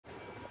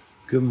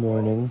Good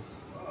morning.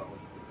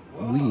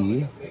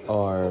 We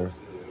are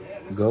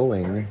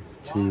going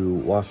to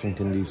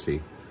Washington,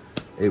 D.C.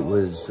 It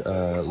was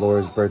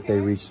Laura's birthday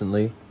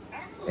recently,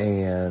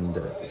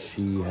 and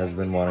she has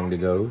been wanting to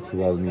go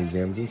to all the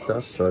museums and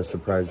stuff, so I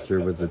surprised her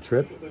with a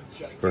trip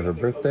for her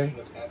birthday.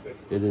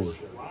 It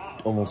is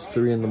almost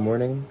 3 in the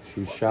morning.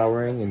 She's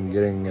showering and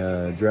getting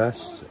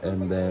dressed,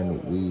 and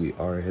then we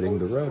are hitting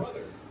the road.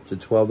 It's a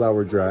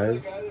 12-hour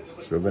drive,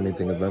 so if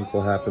anything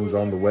eventful happens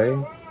on the way,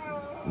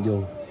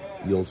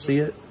 you'll see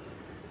it.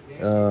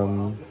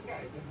 But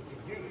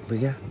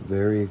yeah,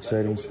 very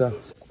exciting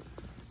stuff.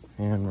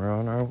 And we're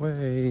on our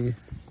way.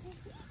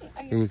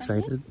 Are you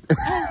excited?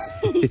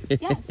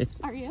 Yes.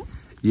 Are you?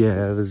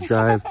 Yeah, this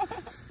drive.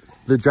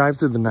 The drive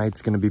through the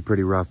night's gonna be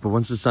pretty rough, but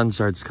once the sun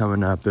starts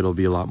coming up, it'll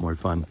be a lot more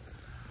fun.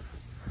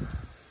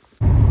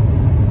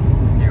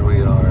 Here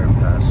we are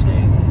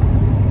passing,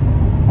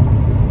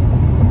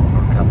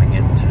 or coming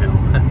into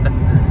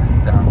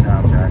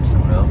downtown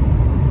Jacksonville.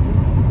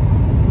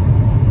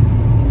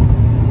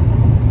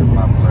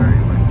 My blurry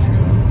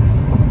windshield.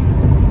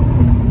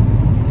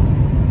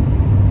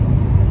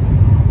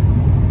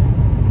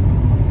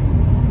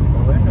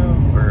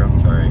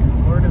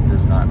 Florida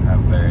does not have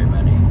very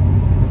many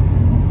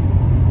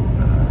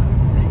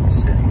big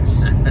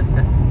cities.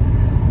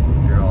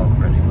 They're all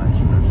pretty much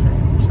the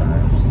same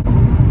size.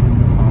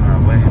 On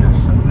our way to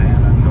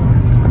Savannah,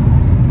 Georgia.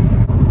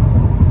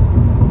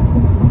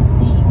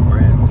 Cool little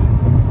bridge.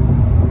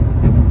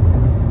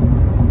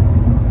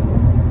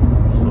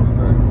 Still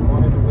got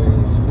quite a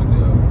ways to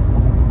go.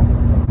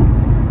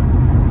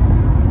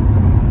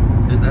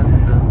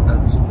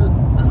 That's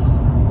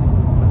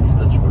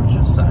the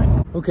Georgia sign.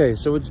 Okay,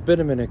 so it's been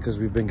a minute because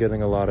we've been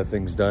getting a lot of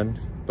things done,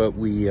 but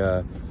we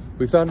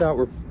found out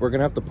we're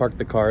gonna have to park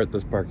the car at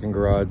this parking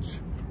garage.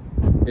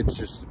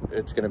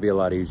 It's gonna be a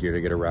lot easier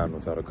to get around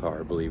without a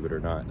car, believe it or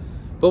not.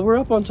 But we're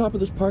up on top of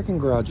this parking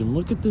garage and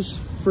look at this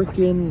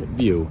freaking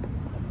view.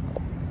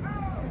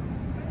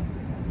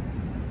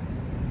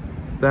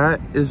 That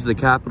is the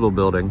Capitol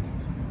building.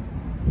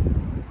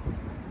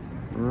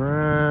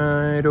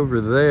 Right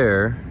over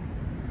there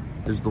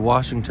is the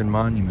Washington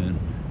Monument.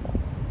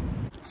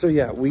 So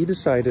yeah, we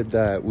decided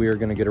that we are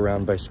gonna get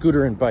around by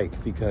scooter and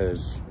bike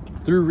because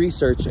through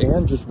research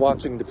and just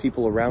watching the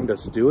people around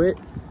us do it,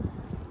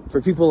 for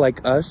people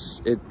like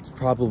us, it's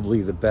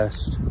probably the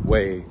best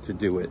way to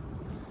do it.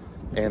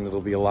 And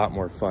it'll be a lot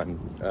more fun.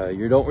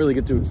 You don't really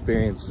get to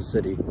experience the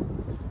city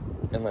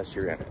unless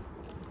you're in it,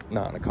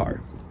 not in a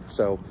car.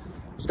 So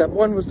step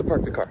 1 was to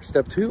park the car.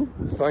 Step 2,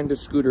 find a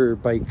scooter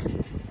bike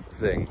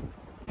thing.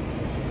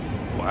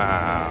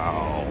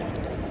 Wow.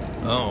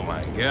 Oh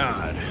my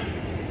God.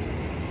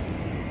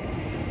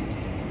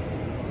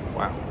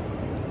 Wow,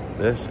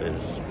 this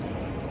is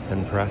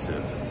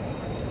impressive.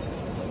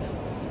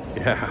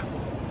 Yeah.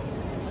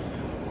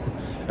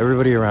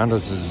 Everybody around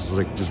us is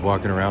like just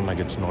walking around like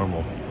it's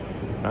normal.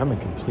 I'm in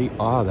complete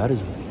awe. That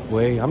is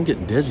way, I'm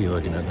getting dizzy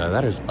looking at that.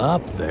 That is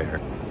up there.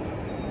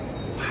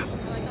 Wow.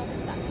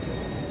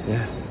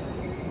 Yeah.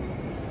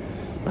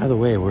 By the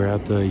way, we're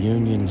at the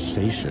Union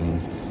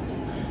Station.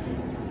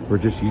 We're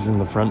just using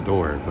the front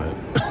door, but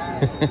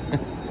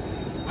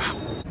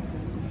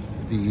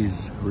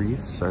these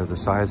wreaths are the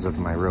size of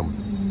my room.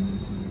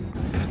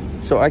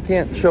 So I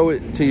can't show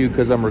it to you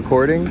because I'm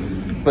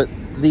recording, but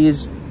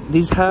these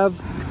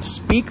have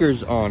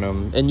speakers on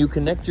them and you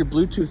connect your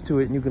Bluetooth to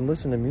it and you can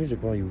listen to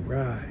music while you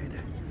ride.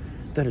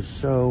 That is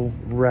so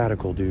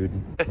radical, dude.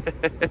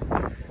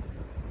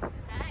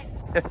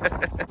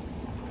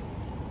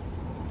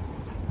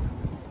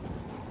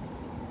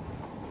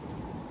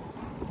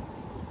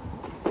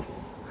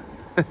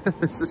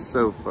 This is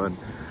so fun.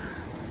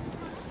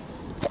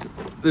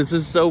 This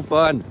is so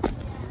fun.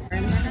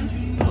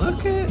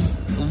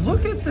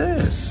 Look at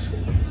this.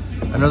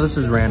 I know this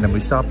is random.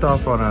 We stopped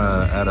off on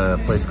at a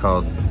place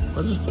called,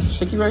 what is it,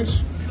 Sticky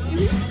Rice?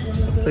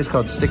 A place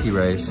called Sticky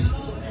Rice.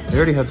 They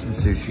already had some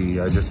sushi.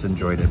 I just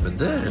enjoyed it, but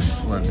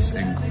this looks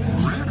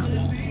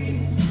incredible.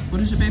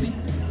 What is it, baby?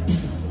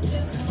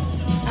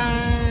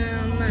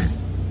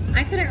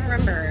 I couldn't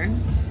remember,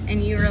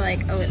 and you were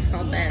like, "Oh, it's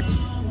called this."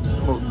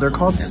 Well, they're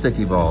called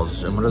sticky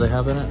balls, and what do they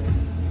have in it?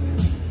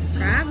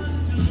 Crab?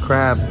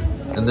 Crab,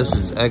 and this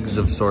is eggs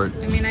of sort.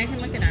 I mean, I can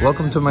look it up.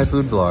 Welcome to my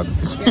food vlog.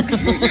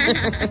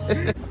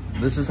 Yeah.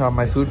 This is how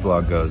my food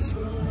vlog goes.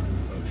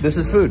 This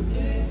is food.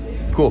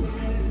 Cool.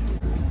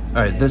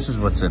 All right, this is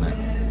what's in it.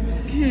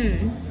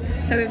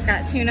 So we've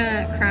got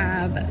tuna,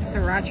 crab,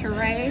 sriracha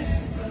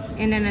rice,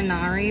 in an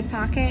inari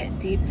pocket,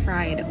 deep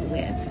fried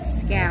with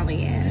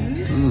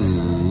scallions.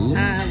 Ooh.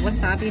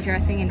 Wasabi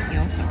dressing and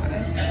eel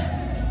sauce.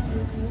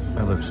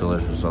 That looks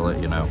delicious, I'll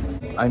let you know.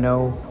 I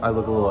know I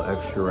look a little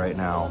extra right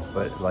now,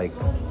 but like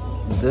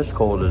this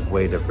cold is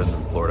way different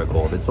than Florida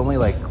cold. It's only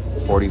like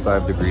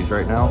 45 degrees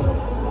right now.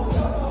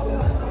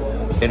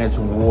 And it's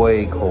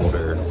way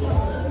colder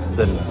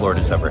than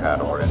Florida's ever had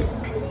already.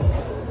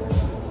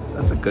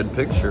 That's a good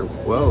picture.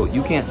 Whoa,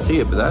 you can't see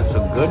it, but that's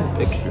a good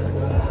picture.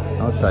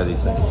 I'll try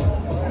these things.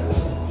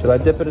 Should I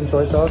dip it in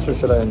soy sauce or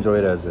should I enjoy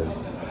it as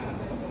is?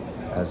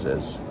 As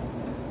is.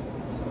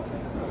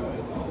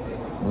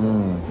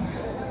 Mmm.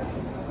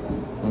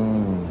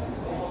 Mmm.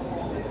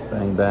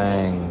 Bang,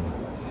 bang.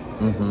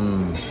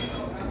 Mm-hmm.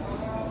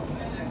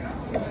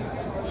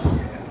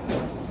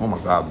 Oh my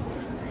God.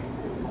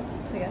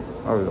 Is it good?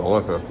 That was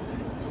delicious.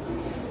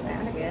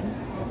 Sounded good.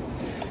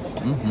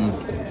 Mm-hmm.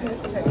 Here's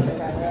the picture,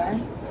 by the way.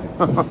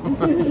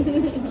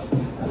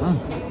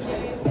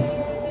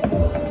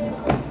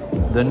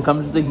 Then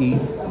comes the heat,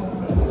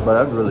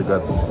 but that's really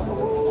good.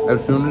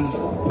 As soon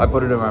as I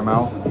put it in my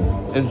mouth,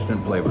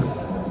 instant flavor.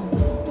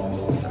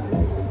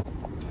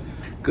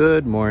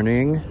 Good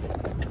morning.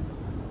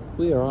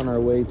 We are on our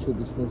way to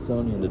the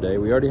Smithsonian today.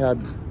 We already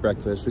had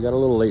breakfast. We got a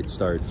little late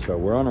start, so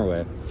we're on our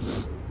way.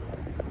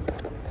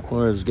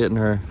 Laura's getting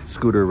her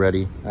scooter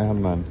ready.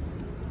 I'm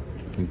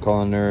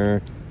calling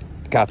her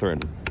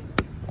Catherine.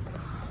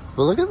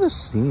 But look at this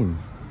scene.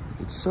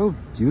 It's so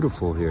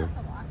beautiful here.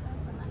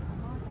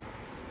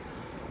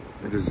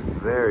 It is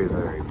very,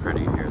 very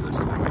pretty here this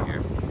time of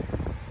year.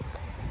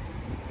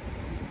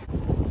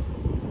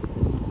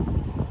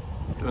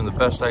 Doing the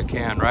best I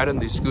can. Riding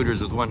these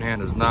scooters with one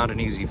hand is not an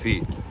easy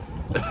feat.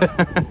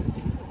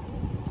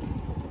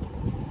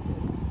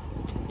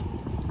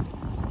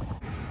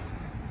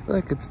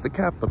 Look, it's the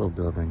Capitol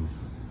building.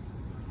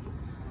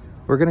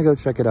 We're gonna go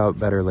check it out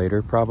better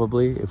later,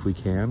 probably, if we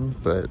can,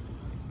 but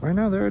right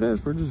now, there it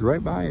is. We're just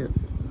right by it.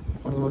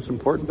 One of the most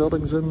important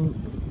buildings in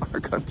our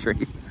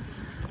country.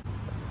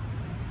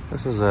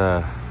 This is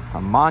a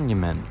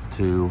monument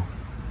to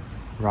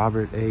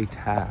Robert A.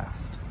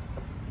 Taft.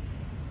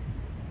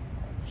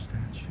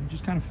 Statue.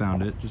 Just kind of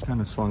found it, just kind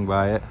of swung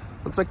by it.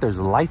 Looks like there's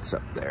lights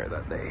up there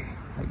that they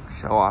like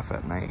show off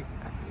at night.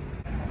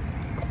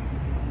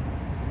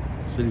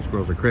 City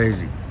squirrels are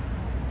crazy.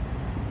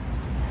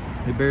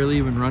 They barely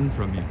even run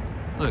from you.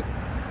 Look.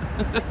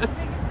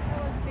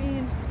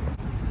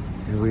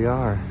 Here we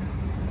are.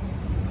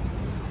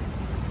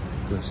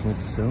 The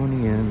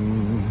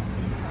Smithsonian.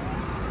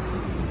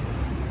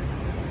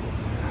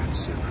 That's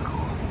super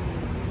cool.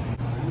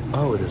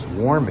 Oh, it is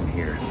warm in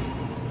here.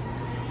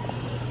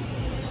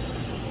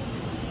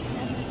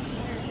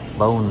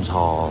 Bones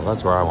Hall.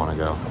 That's where I want to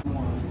go.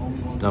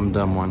 Dum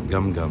Dum want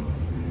Gum Gum.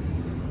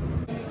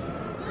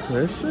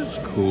 This is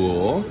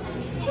cool.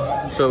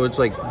 So it's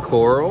like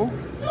coral,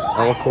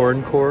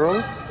 Alcorn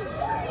coral.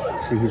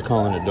 See, he's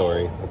calling it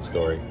Dory. That's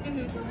Dory.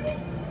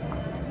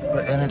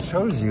 And it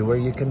shows you where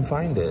you can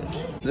find it.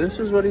 This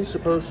is what he's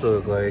supposed to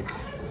look like.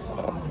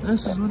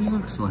 This is what he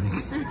looks like.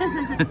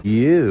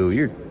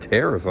 You're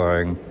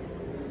terrifying.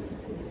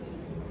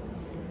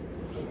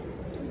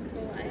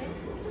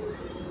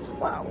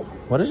 Wow.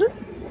 What is it?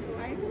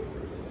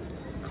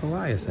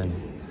 Calliothon.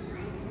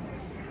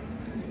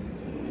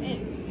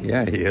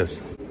 Yeah, he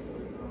is.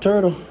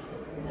 Turtle.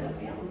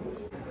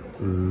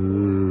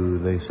 Ooh,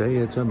 they say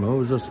it's a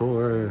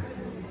mosasaur.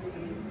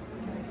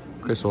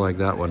 Chris will like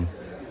that one.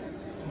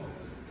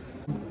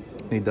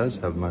 He does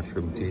have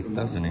mushroom teeth,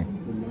 doesn't he?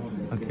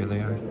 Look, here they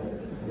are.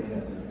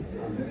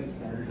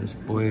 This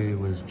boy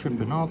was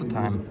tripping all the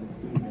time.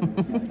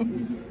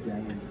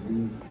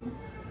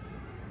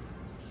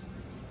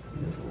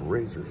 Those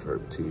razor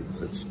sharp teeth,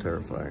 that's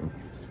terrifying.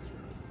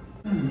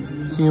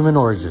 Human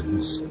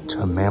origins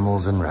to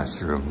mammals and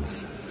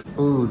restrooms.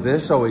 Ooh,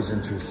 this always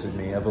interested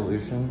me,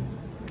 evolution.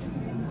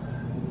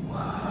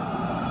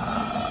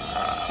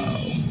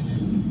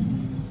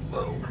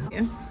 Whoa.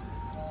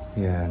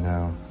 Yeah,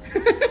 no.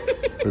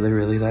 Were they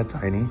really that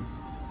tiny?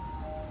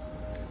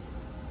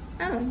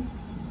 Oh,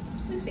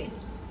 Lucy.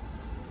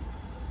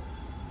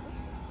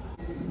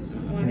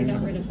 Why we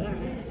got rid of that?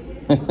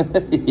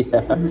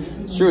 Yeah,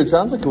 it's true. It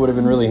sounds like it would have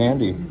been really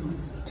handy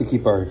to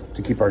keep our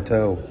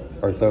toe.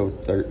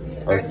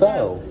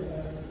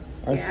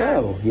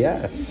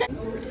 Yes.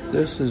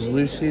 This is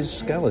Lucy's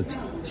skeleton.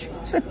 She's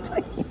so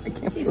tiny.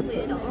 She's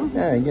little.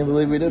 Yeah, I can't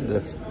believe we did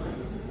this.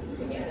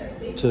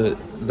 To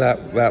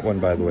that one,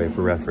 by the way,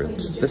 for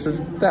reference. This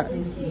is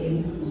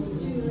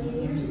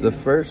the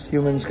first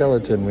human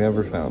skeleton we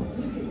ever found.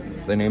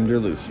 They named her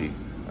Lucy.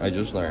 I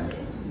just learned.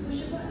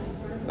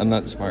 I'm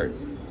not smart.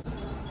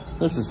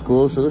 This is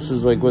cool. So this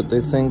is like what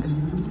they think.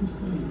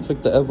 It's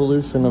like the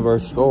evolution of our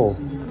skull.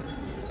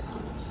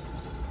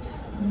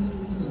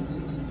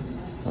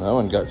 Well, that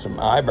one got some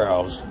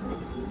eyebrows.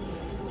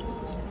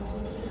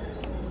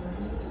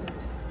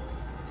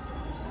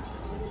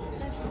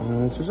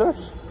 And this is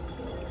us.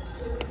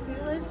 We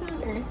lived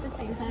on Earth the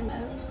same time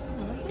as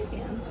Homo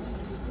sapiens.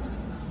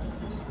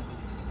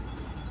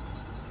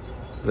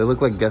 They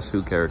look like Guess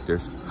Who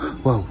characters.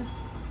 Whoa.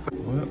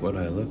 What would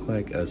I look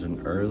like as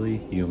an early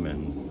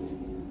human?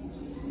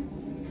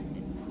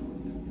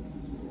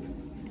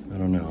 I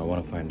don't know. I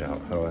want to find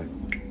out. How do I?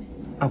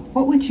 Oh.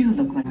 What would you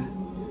look like?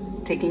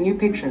 Taking your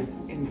picture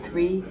in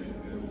 3,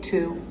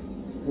 2,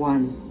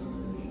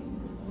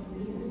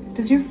 1.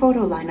 Does your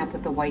photo line up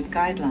with the white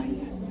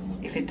guidelines?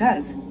 If it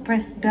does,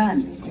 press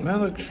done.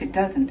 That looks... If it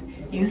doesn't,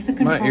 use the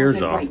controls My ear's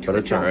and off, right to but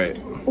it's adjust,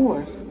 alright.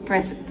 or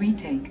press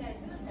retake.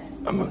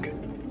 I'm okay.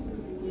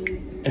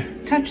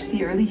 Touch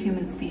the early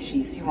human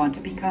species you want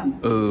to become.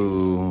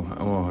 Oh,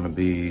 I want to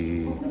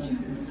be...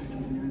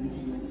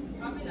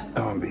 I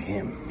want to be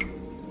him.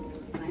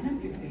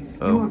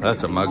 Oh,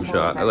 that's a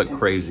mugshot. I look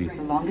crazy.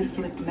 The longest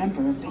lived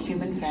member of the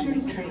human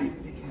family tree.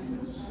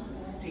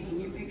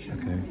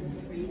 Okay.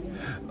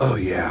 Oh,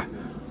 yeah.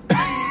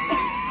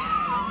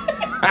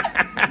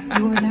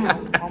 You are now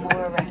Homo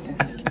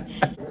erectus.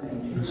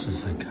 This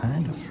is like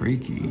kind of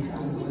freaky.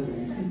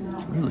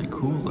 It's really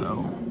cool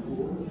though.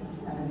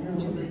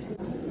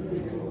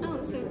 Oh,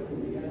 so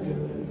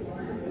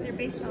they're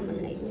based on the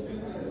height.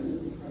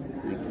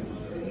 Like this is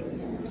the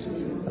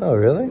height. Oh,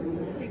 really?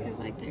 Because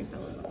like there's a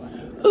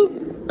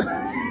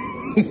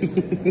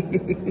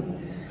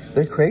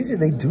They're crazy.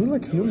 They do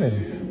look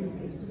human.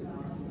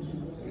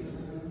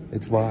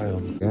 It's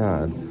wild.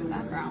 God.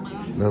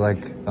 They're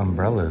like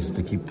umbrellas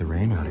to keep the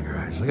rain out of your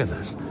eyes. Look at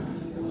this.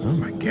 Oh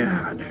my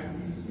God.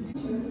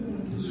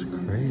 This is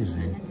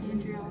crazy.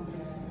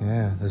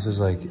 Yeah, this is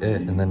like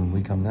it. And then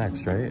we come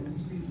next, right?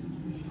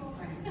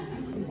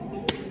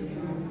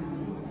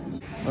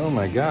 Oh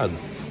my God.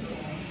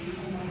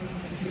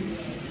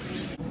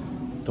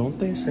 Don't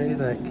they say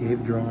that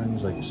cave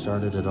drawings like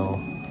started it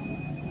all?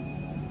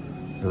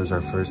 It was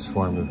our first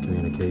form of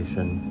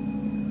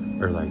communication,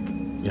 or like,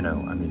 you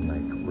know, I mean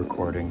like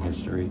recording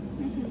history.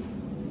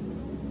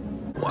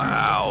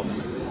 Wow.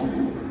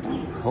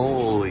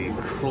 Holy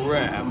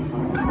crap.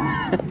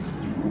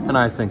 And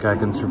I think I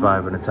can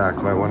survive an attack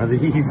by one of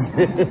these.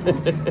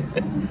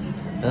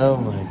 Oh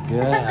my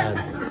God.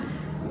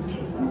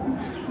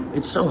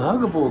 It's so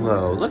huggable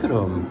though. Look at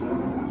him.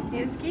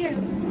 He's cute.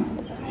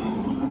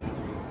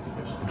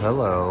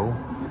 Hello.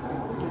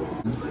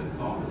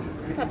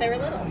 I thought they were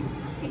little.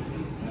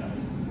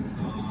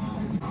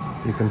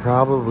 You can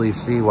probably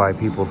see why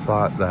people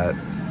thought that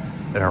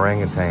an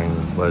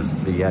orangutan was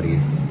the Yeti.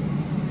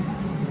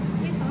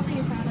 We saw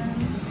these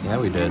at Yeah,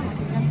 we did.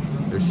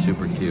 They're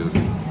super cute.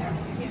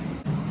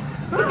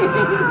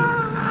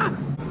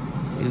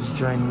 He's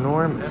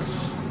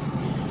ginormous.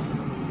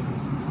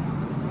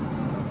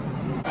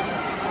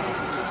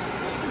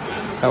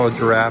 How a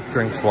giraffe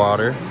drinks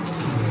water.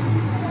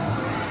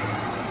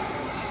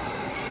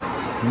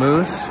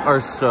 Moose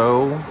are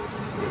so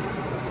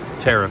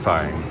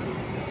terrifying.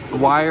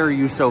 Why are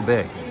you so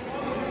big?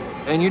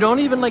 And you don't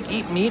even like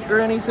eat meat or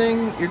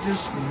anything. You're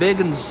just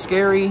big and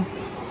scary.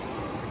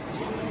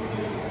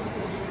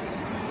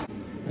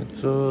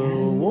 It's a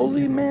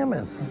woolly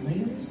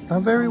mammoth.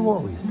 Not very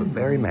woolly, but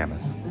very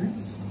mammoth.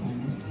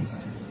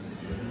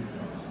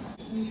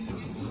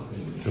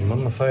 It's a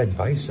mummified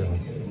bison.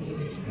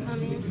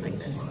 Mommy, it's like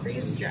this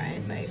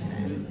freeze-dried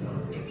bison.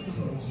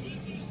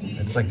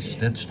 It's like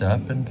stitched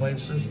up in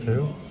places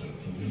too.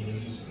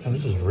 Oh,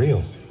 this is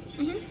real.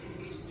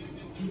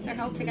 They're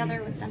held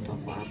together with dental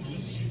floss.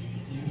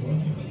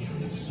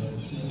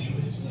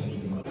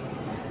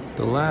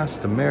 The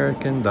last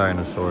American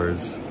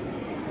dinosaurs.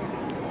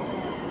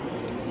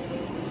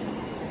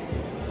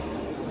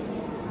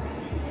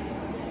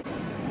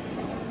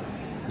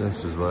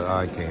 This is what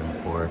I came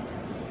for.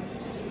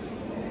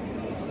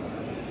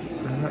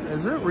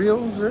 Is it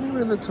real? Is there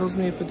anybody that tells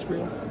me if it's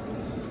real?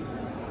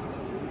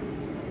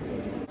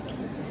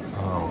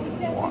 Oh,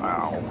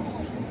 wow.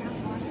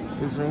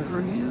 These things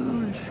are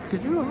huge.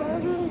 Could you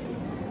imagine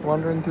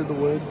wandering through the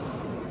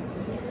woods?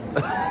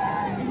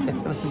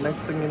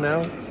 Next thing you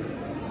know,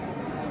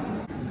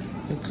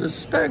 it's a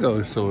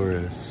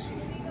Stegosaurus.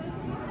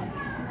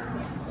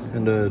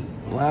 And a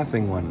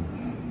laughing one.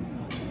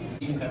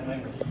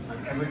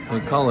 We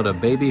call it a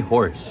baby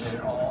horse.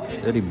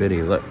 It's itty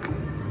bitty, look.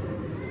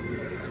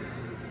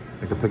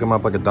 I could pick him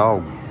up like a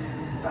dog.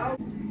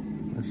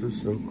 This is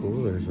so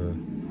cool. It's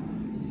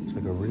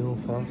like a real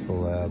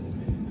fossil lab.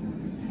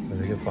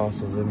 They get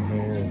fossils in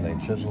here and they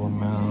chisel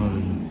them out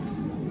and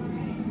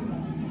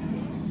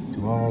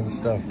do all the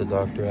stuff that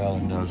Dr.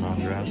 Allen does on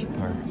Jurassic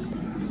Park.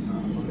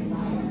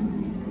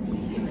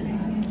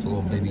 It's a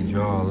little baby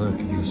jaw, look,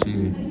 if you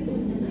see.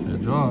 The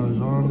jaw is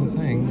on the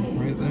thing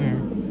right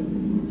there.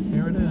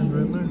 There it is,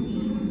 right there.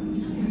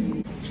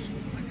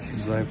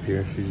 She's live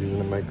here, she's using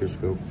a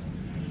microscope.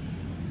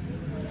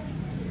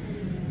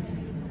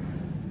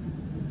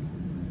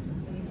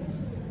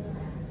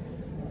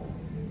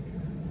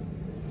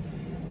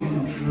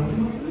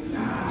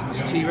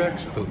 It's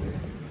T-Rex poop.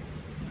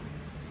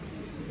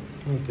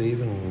 Look, they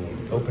even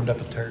opened up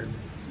a turd.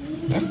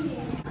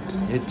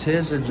 It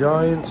is a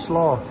giant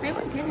sloth. They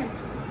look good.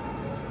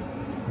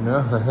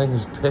 No, that thing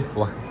is big.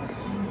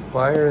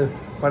 Why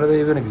do they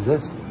even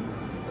exist?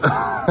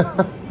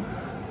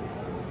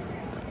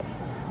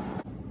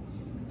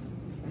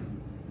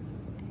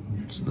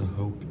 It's the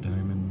Hope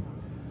Diamond,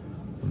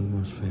 one of the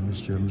most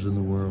famous gems in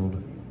the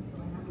world.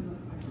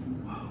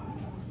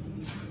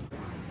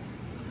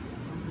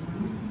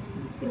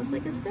 Feels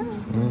like a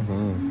stone.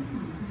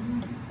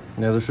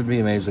 Mm-hmm. Yeah, this would be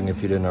amazing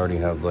if you didn't already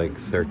have like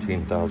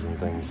 13,000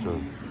 things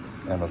of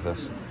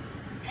amethyst.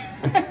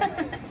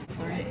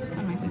 It's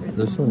on my favorite.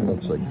 This one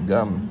looks like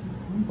gum.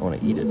 I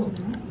want to eat it.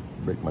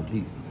 Break my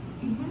teeth.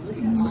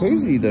 It's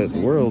crazy that the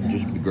world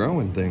just be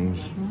growing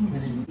things.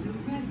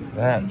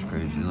 That's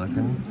crazy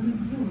looking.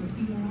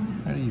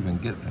 How do you even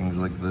get things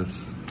like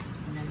this?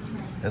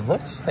 It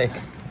looks like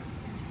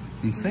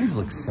these things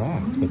look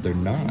soft, but they're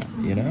not,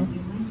 you know?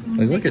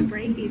 Like, look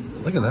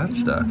at that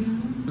stuff.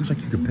 Looks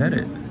like you could pet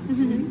it,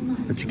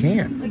 but you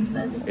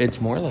can't. It's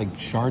more like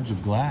shards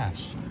of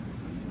glass.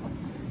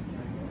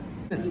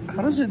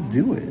 How does it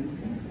do it?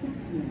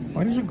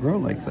 Why does it grow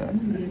like that?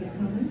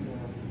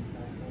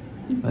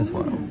 That's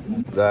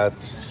wild.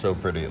 That's so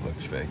pretty, it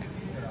looks fake.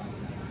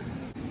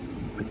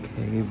 The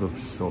Cave of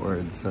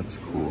Swords, that's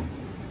cool.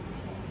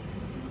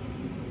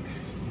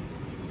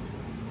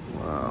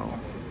 Wow.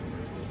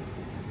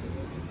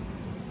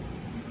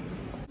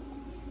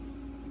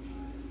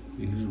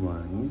 These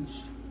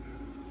ones,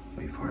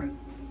 wait for it,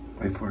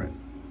 wait for it.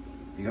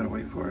 You gotta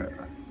wait for it.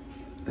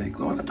 They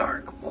glow in the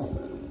dark.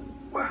 Whoa.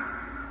 Wow.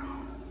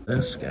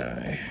 This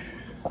guy.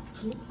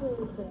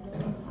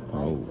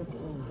 Oh.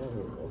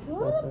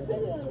 Wow.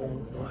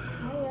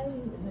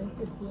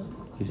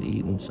 He's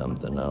eating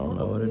something. I don't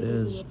know what it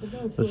is.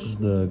 This is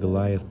the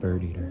Goliath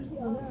bird eater.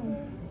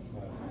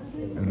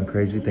 And the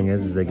crazy thing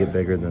is they get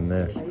bigger than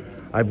this.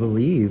 I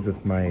believe,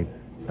 if my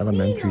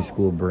elementary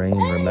school brain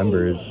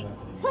remembers,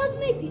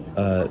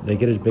 they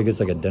get as big as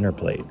like a dinner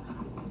plate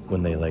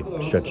when they like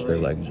stretch their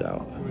legs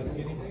out.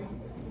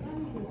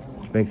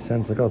 Which makes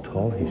sense. Look how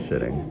tall he's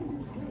sitting.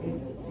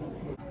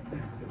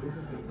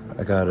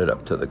 I got it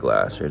up to the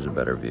glass. Here's a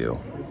better view.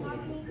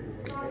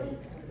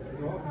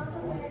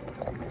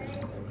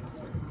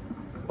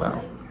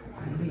 Wow.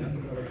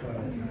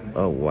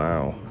 Oh,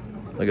 wow.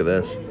 Look at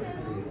this.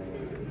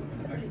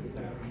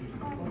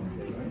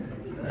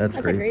 That's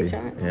creepy. A great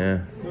shot. Yeah.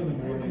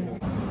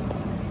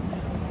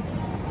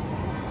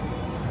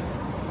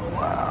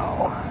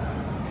 Wow.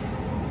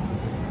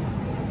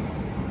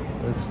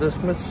 It's the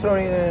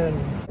Smithsonian.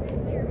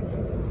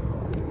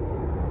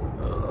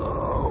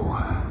 Oh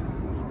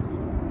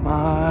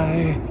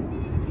my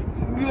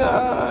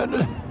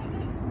God.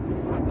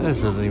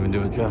 This doesn't even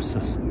do it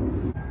justice.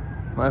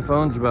 My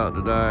phone's about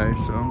to die,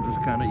 so I'm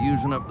just kind of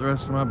using up the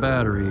rest of my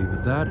battery.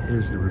 But that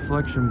is the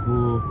reflection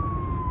pool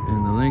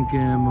in the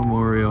Lincoln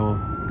Memorial.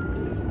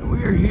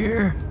 We're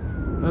here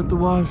at the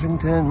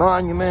Washington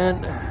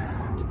Monument.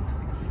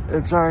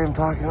 I'm sorry I'm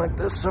talking like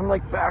this. I'm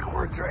like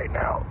backwards right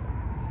now.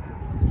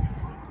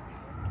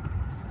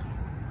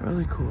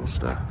 Really cool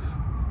stuff.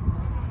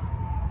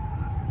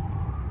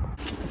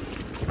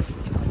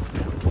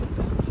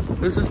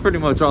 This is pretty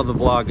much all the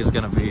vlog is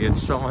gonna be.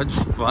 It's so much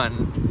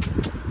fun.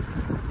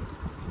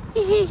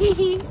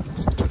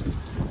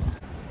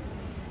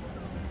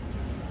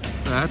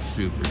 That's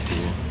super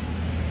cool.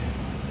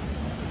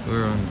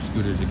 We're on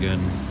scooters again.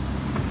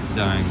 It's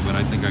dying, but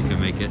I think I can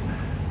make it.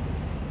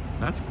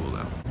 That's cool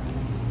though.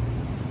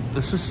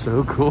 This is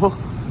so cool.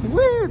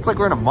 Woo! It's like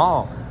we're in a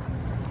mall.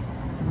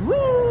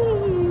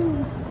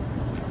 Woo!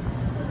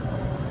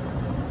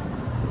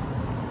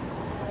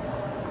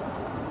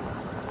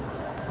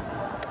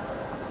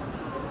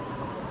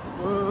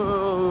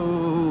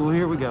 Whoa!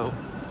 Here we go.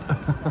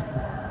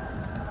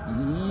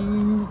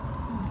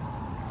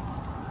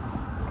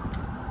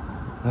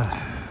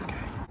 Okay.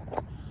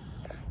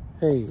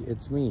 Hey,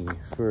 it's me.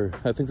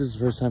 I think this is the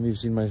first time you've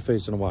seen my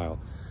face in a while.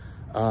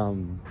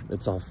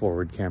 It's all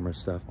forward camera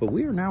stuff, but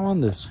we are now on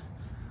this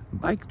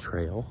bike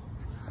trail.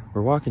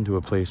 We're walking to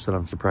a place that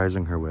I'm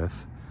surprising her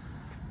with.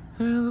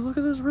 And look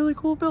at this really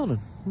cool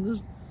building.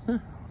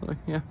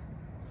 Yeah,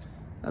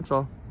 that's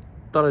all.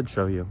 Thought I'd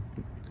show you.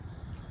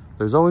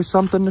 There's always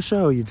something to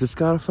show. You just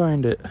gotta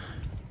find it.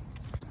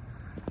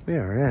 We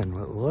are in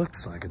what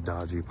looks like a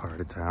dodgy part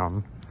of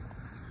town.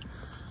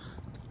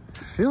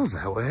 Feels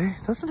that way,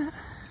 doesn't it?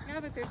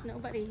 Yeah, but there's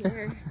nobody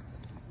here.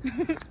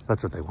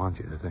 That's what they want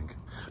you to think.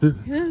 I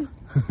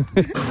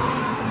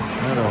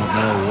don't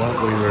know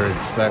what we were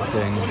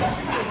expecting.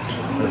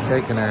 We're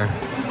taking her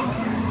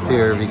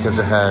here because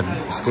it had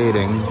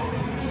skating,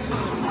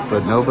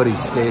 but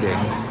nobody's skating.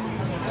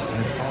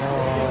 It's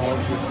all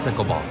just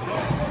pickleball.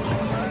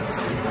 It's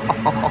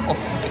all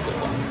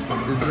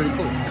pickleball. This is really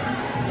cool.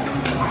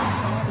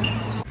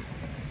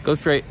 Go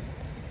straight.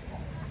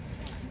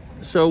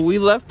 So we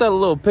left that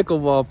little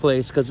pickleball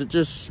place because it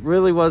just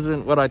really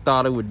wasn't what I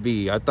thought it would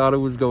be. I thought it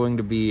was going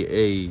to be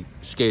a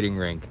skating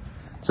rink.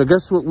 So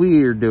guess what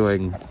we are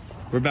doing?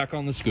 We're back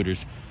on the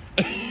scooters.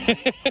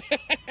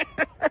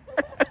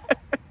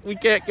 We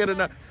can't get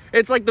enough.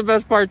 It's like the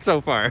best part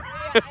so far. Yeah,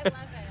 I love it.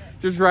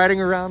 Just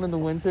riding around in the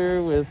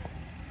winter with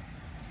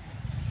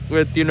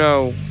you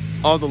know,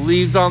 all the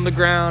leaves on the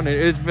ground.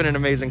 It's been an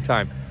amazing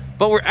time.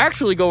 But we're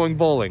actually going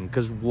bowling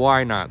because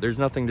why not? There's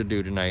nothing to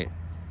do tonight.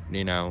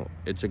 You know,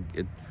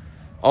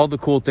 all the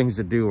cool things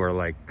to do are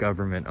like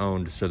government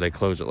owned, so they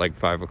close at like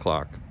 5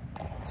 o'clock.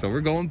 So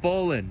we're going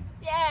bowling.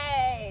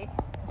 Yay!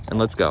 And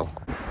let's go.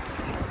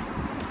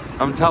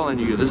 I'm telling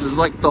you, this is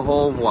like the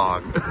whole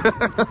vlog.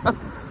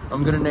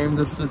 I'm gonna name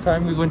this the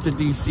time we went to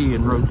DC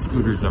and rode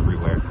scooters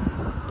everywhere.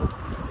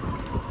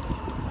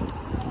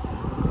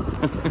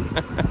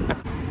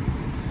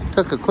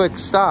 Took a quick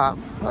stop.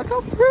 Look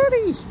how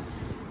pretty.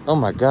 Oh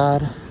my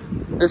God.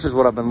 This is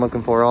what I've been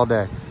looking for all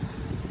day.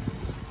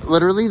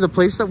 Literally, the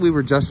place that we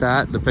were just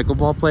at, the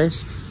pickleball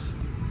place,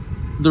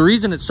 the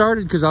reason it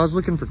started because I was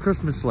looking for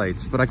Christmas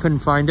lights, but I couldn't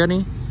find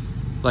any.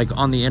 like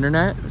on the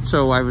internet.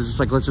 So I was just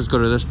like, let's just go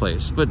to this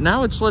place. But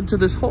now it's led to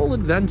this whole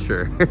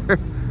adventure.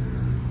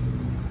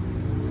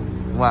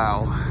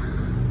 Wow.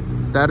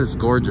 That is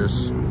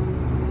gorgeous.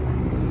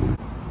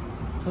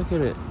 Look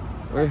at it.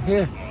 We're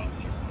here.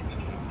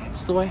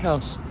 It's the White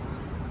House.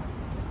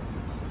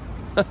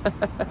 Wow,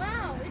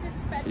 we just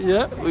sped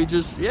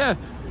past it. Yeah.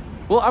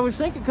 Well, I was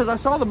thinking, because I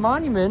saw the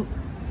monument,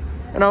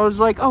 and I was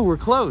like, oh, we're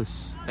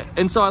close.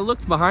 And so I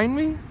looked behind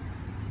me,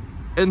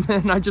 and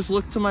then I just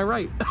looked to my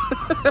right.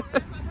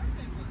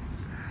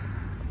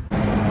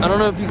 I don't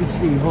know if you can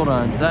see, hold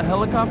on, that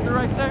helicopter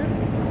right there?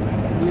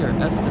 We are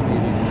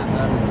estimating that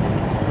that is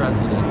the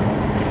president.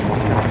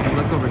 Because if you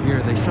look over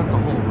here, they shut the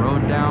whole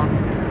road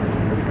down.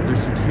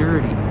 There's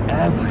security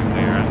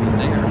everywhere. I mean,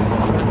 they are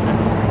shut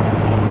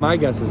down. My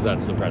guess is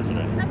that's the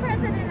president. The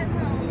president is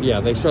home.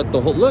 Yeah, they shut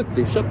the whole, look,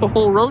 they shut the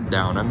whole road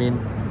down. I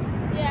mean.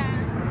 Yeah.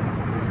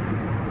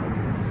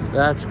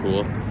 That's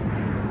cool.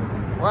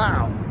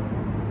 Wow.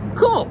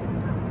 Cool.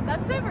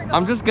 That's super cool.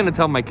 I'm just gonna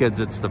tell my kids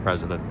it's the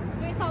president.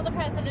 We saw the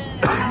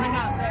president in a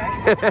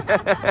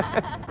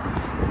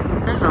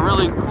helicopter. Here's a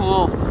really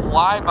cool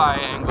flyby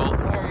angle,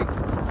 sorry,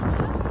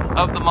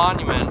 of the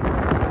monument.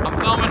 I'm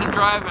filming and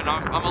driving.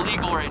 I'm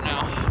illegal right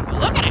now.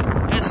 But look at it.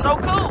 It's so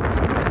cool.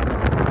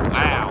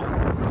 Wow.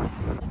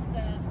 Just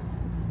the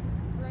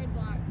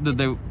roadblock. Did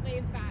they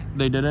wave back?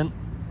 They didn't?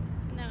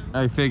 No.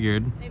 I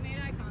figured. They made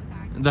eye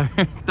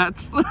contact.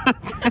 That's the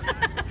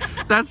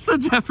that's the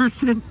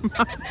Jefferson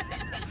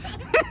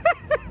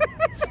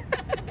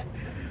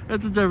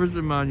That's a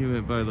Jefferson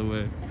Monument, by the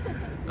way.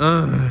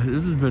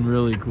 This has been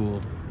really cool.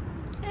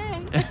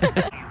 Hey.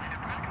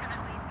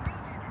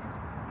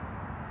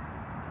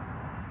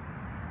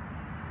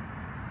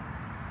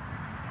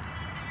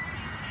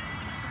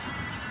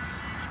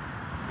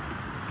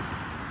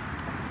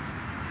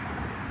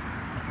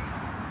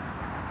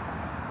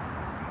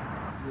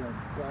 Yes,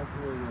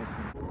 Joshua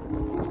Wilson.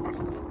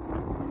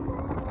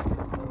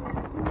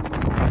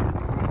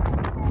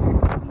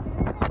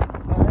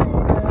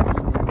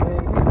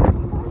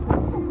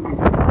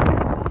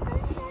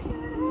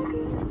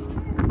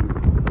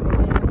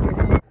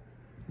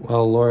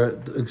 Well, Laura,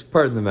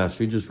 pardon the mess,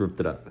 we just ripped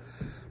it up.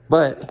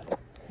 But,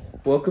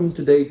 welcome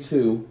to day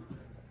 2.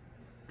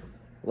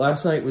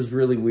 Last night was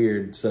really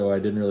weird, so I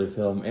didn't really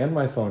film, and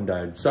my phone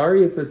died.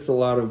 Sorry if it's a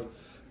lot of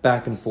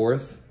back and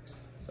forth,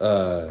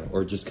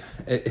 or just,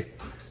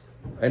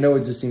 I know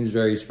it just seems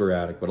very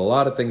sporadic, but a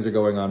lot of things are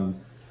going on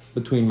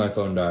between my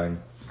phone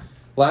dying.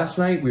 Last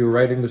night, we were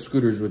riding the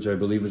scooters, which I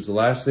believe was the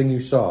last thing you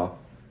saw.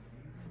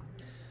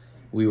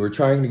 We were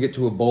trying to get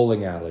to a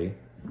bowling alley.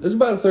 It was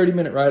about a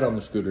 30-minute ride on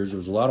the scooters. It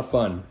was a lot of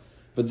fun.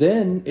 But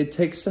then it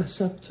takes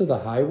us up to the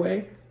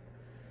highway,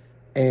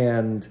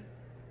 and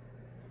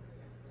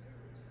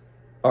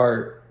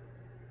for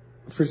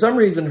some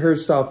reason,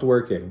 hers stopped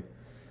working.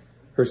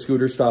 Her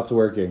scooter stopped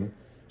working,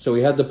 so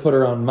we had to put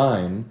her on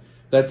mine.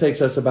 That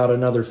takes us about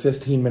another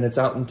 15 minutes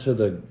out into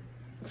the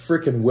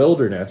freaking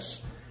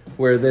wilderness,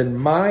 where then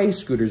my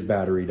scooter's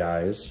battery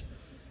dies.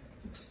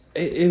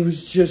 It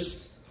was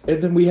just...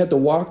 And then we had to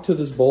walk to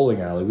this bowling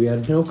alley. We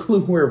had no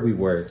clue where we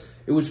were.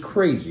 It was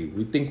crazy.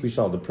 We think we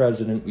saw the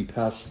president. We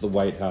passed the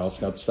White House,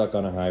 got stuck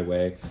on a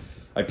highway.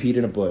 I peed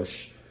in a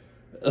bush.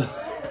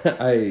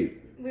 We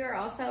were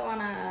also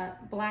on a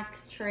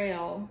black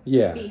trail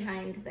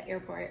behind the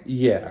airport.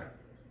 Yeah.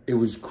 It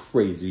was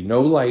crazy.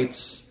 No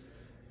lights.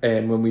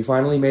 And when we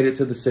finally made it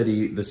to the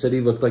city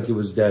looked like it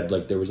was dead.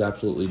 Like there was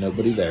absolutely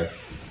nobody there.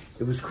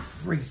 It was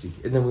crazy.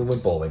 And then we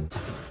went bowling.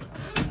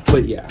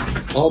 But yeah,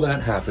 all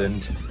that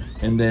happened.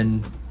 And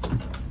then,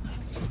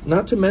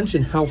 not to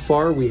mention how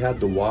far we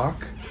had to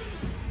walk.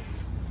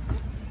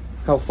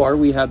 How far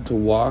we had to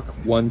walk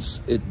once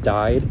it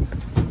died.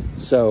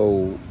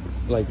 So,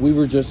 like, we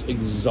were just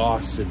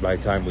exhausted by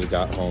the time we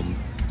got home.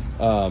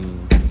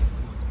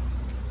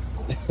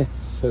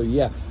 So,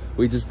 yeah,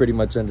 we just pretty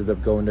much ended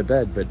up going to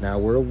bed. But now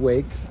we're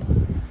awake.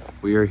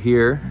 We are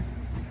here.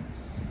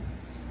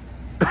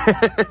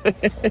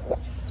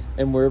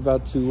 And we're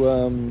about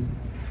to,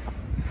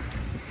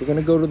 we're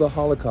gonna go to the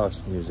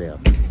Holocaust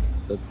Museum.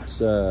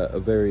 That's a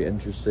very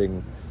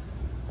interesting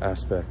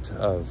aspect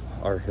of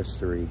our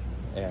history,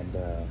 and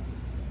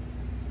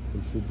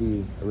it should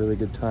be a really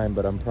good time,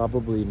 but I'm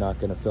probably not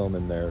gonna film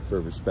in there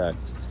for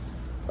respect.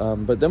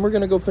 But then we're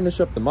gonna go finish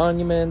up the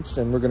monuments,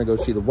 and we're gonna go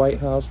see the White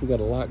House. We got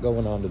a lot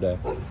going on today.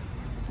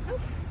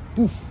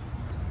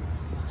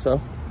 So,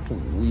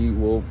 we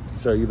will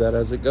show you that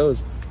as it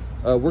goes.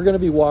 We're gonna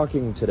be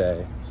walking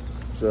today,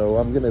 so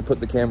I'm gonna put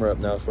the camera up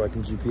now so I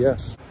can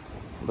GPS.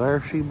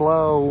 There she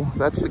blow.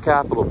 That's the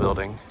Capitol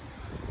building.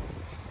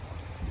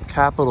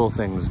 Capitol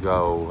things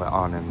go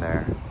on in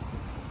there.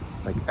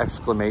 Like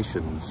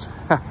exclamations.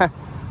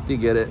 Do you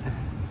get it?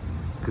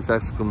 Because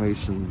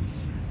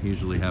exclamations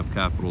usually have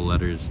capital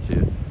letters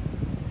to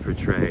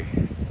portray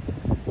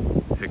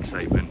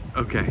excitement.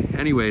 Okay,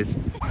 anyways.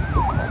 Look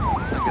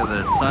at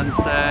the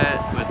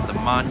sunset with the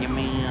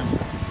monument.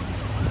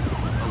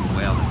 Oh,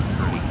 wow, that's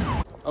pretty.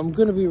 I'm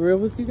gonna be real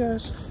with you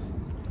guys.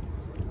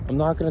 I'm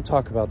not going to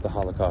talk about the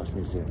Holocaust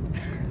Museum.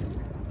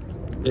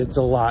 it's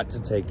a lot to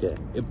take in,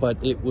 but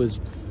it was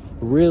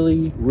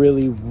really,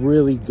 really,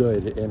 really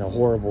good in a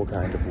horrible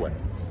kind of way.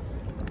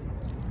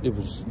 It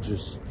was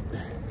just,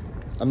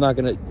 I'm not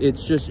gonna,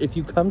 it's just, if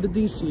you come to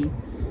DC,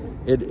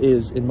 it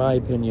is, in my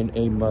opinion,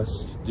 a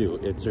must do.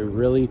 It's a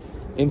really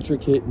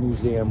intricate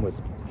museum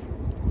with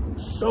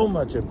so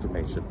much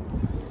information.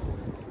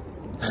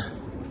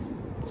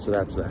 So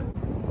that's that.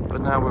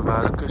 But now we're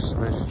by the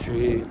Christmas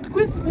tree. The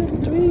Christmas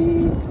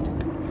tree.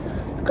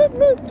 The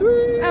Christmas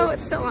tree. Oh,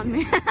 it's still on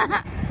me.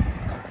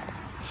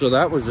 So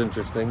that was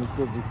interesting.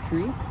 So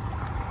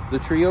the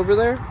tree over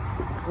there,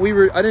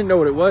 I didn't know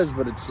what it was,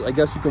 but it's, I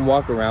guess you can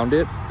walk around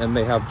it, and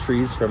they have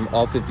trees from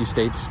all 50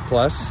 states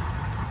plus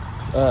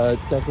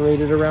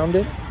decorated around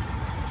it.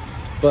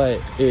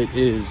 But it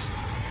is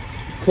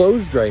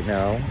closed right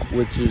now,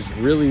 which is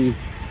really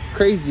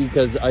crazy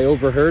because I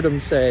overheard them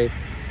say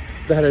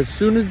that as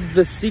soon as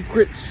the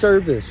Secret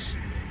Service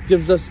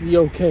gives us the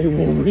okay,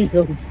 we'll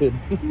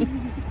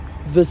reopen.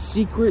 The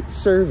Secret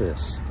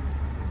Service.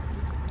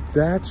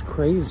 That's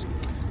crazy.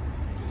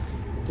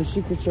 The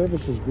Secret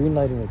Service is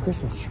greenlighting a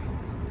Christmas tree.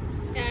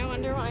 Yeah, I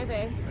wonder why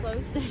they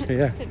closed it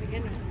to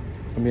begin with.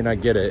 I mean, I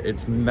get it.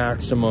 It's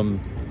maximum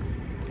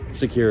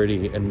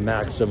security and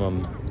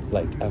maximum,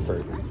 like,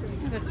 effort.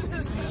 But it's a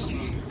Christmas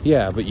tree.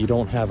 Yeah, but you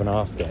don't have an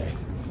off day.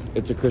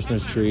 It's a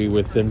Christmas tree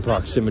within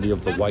proximity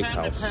of the White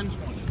House.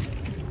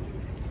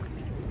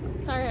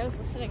 Sorry, I was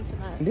listening to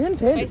that. 10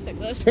 to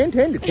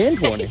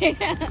 10:20.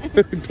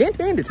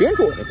 10 to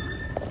 10:20.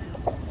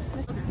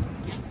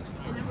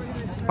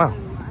 Wow.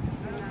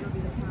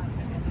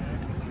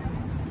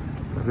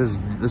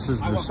 This is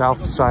the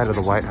south side of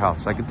the White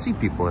House. I could see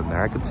people in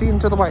there. I could see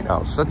into the White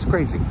House. That's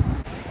crazy.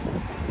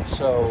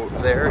 So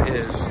there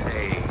is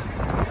a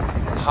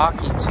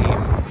hockey team.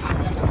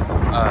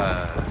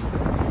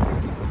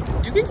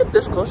 You can get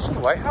this close to the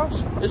White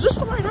House? Is this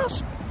the White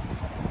House?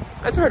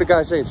 I've heard a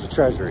guy say it's the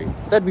Treasury.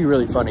 That'd be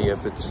really funny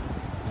if it's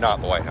not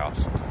the White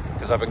House,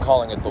 because I've been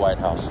calling it the White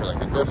House for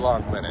like a good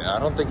long minute. I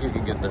don't think you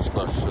can get this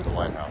close to the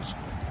White House.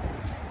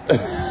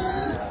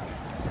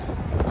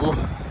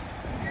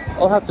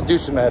 I'll have to do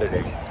some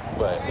editing,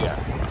 but yeah.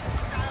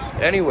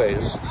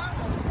 Anyways,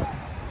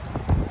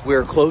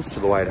 we're close to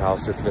the White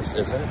House if this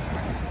isn't.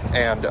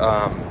 And,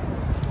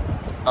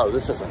 oh,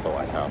 this isn't the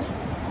White House.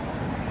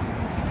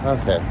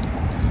 Okay.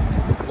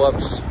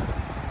 Whoops.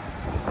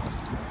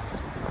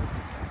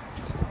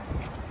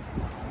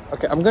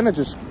 Okay, I'm gonna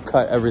just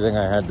cut everything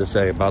I had to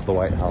say about the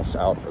White House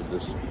out of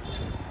this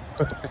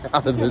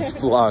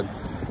vlog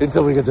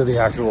until we get to the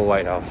actual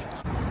White House.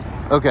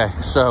 Okay,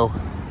 so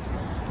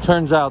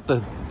turns out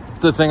that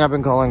the thing I've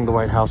been calling the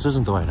White House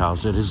isn't the White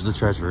House, it is the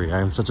Treasury. I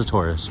am such a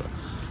tourist.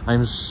 I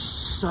am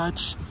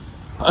such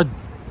a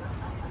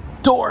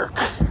dork.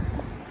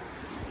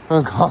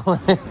 I've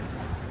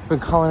been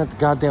calling it the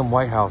goddamn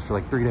White House for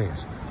like 3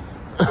 days.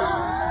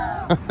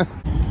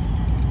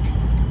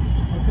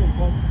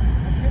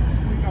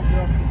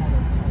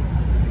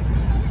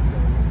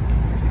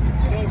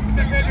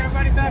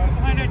 Everybody back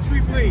behind that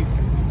tree, please.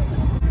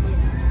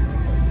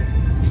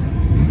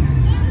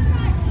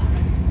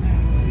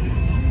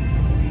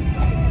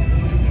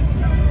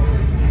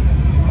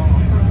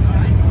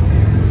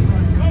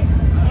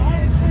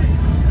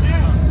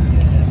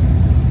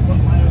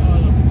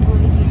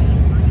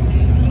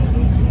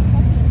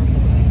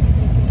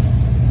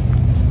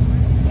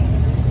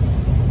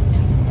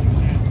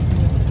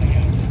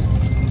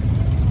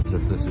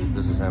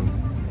 This is him.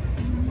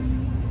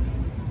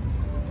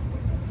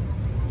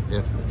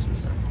 If this is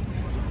him.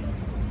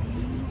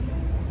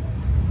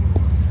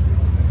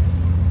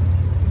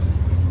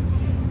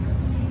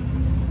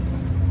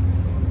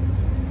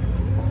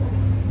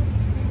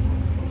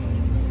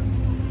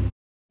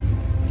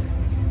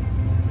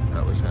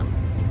 That was him.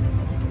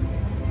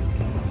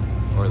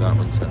 Or that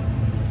one's him.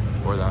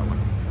 Or that one.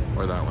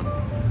 Or that one.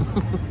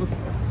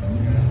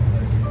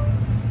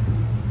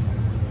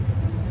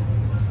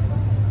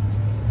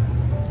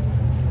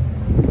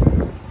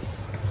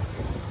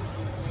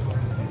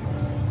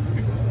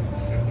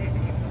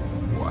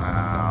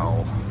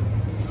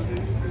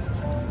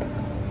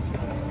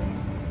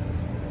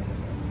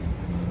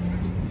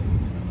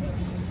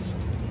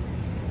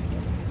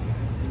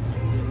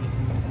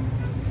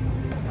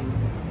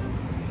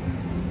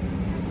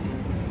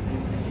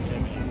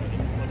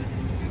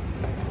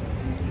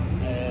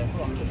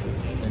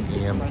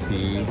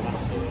 EMT,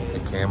 the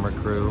camera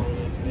crew,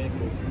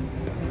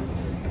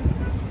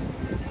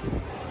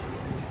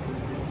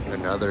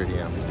 another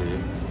EMT.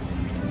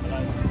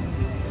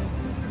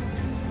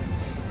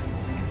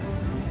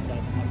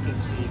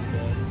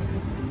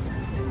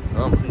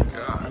 Oh my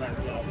God.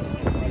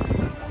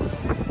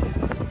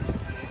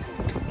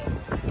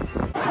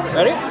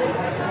 Ready?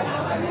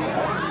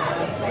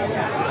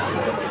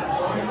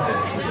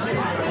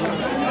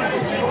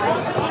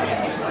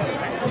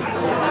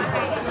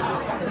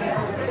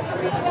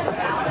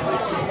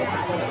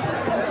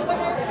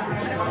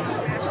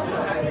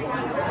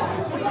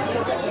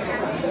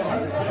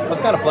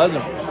 That's kind of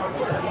pleasant.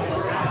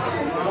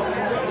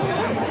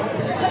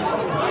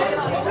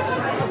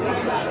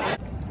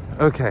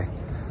 Okay,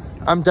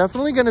 I'm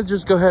definitely gonna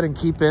just go ahead and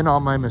keep in all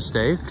my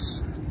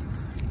mistakes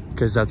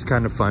because that's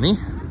kind of funny.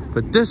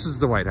 But this is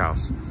the White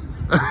House.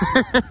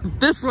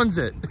 This one's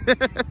it.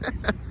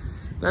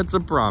 That's a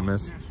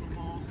promise.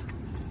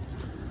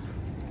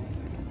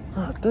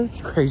 Oh,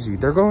 that's crazy.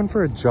 They're going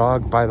for a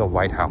jog by the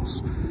White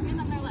House. And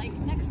then they're like,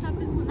 next up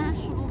is the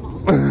National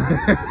Mall.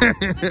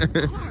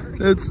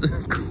 That's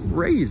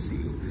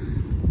crazy.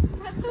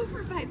 That's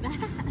over by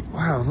that.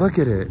 Wow, look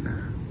at it.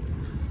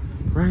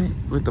 Right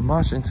with the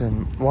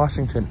Washington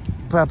Washington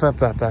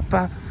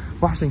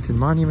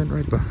Monument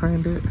right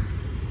behind it.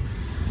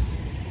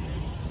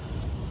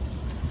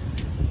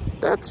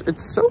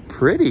 It's so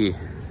pretty.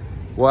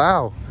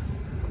 Wow.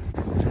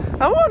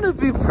 I want to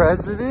be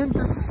president.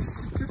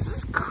 This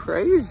is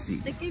crazy.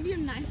 They gave you a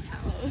nice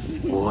house.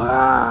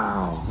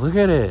 Wow, look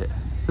at it.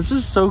 This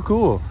is so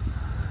cool.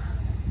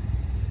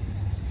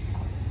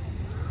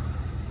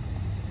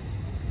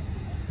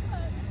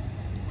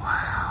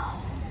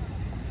 Wow.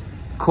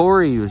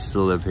 Corey used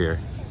to live here.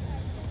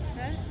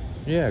 Huh?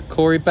 Yeah,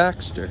 Corey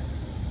Baxter.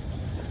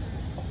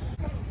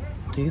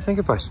 Do you think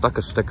if I stuck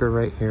a sticker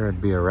right here,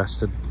 I'd be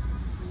arrested?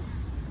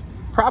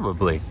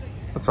 Probably.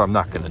 That's why I'm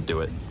not gonna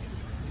do it.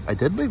 I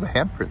did leave a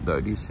handprint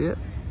though, do you see it?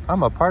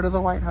 I'm a part of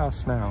the White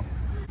House now.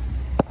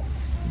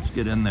 Let's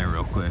get in there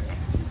real quick.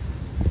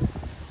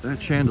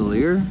 That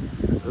chandelier,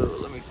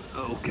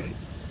 okay.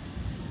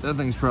 That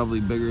thing's probably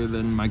bigger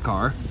than my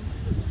car.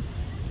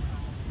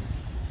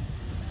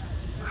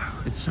 Wow,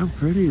 it's so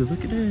pretty,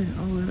 look at it,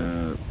 all lit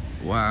up.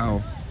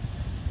 Wow.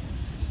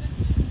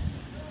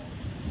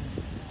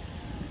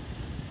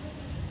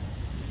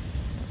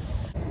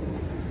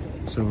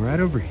 So right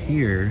over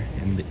here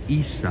in the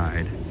east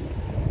side,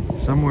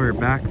 somewhere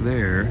back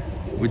there,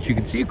 which you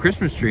can see a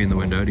Christmas tree in the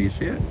window. Do you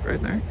see it right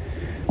there?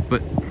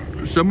 But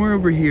somewhere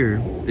over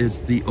here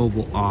is the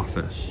Oval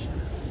Office.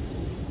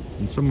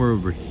 And somewhere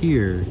over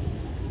here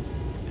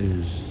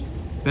is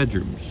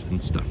bedrooms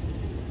and stuff.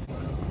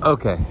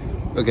 Okay,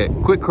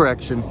 quick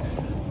correction.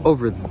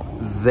 Over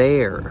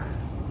there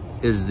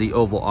is the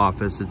Oval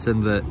Office. It's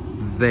in the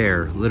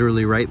there,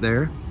 literally right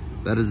there.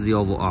 That is the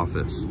Oval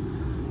Office.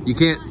 You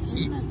can't...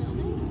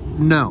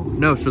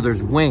 No, so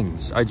there's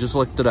wings. I just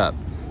looked it up.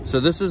 So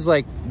this is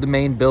like the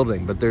main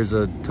building, but there's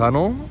a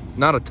tunnel,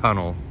 not a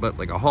tunnel, but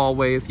like a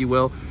hallway, if you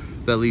will,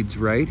 that leads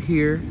right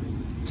here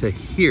to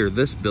here,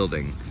 this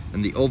building.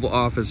 And the Oval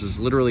Office is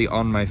literally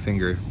on my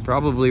finger,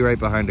 probably right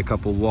behind a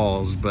couple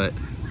walls, but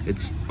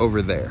it's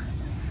over there.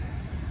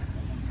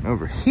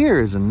 Over here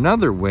is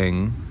another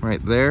wing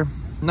right there.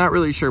 Not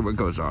really sure what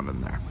goes on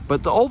in there,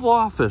 but the Oval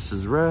Office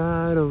is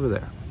right over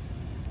there.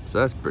 So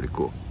that's pretty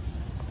cool.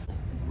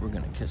 We're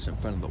gonna kiss in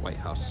front of the White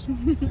House.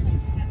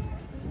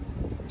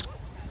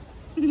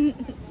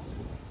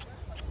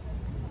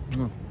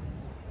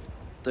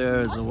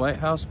 There's the White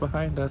House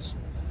behind us.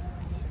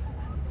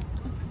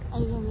 Are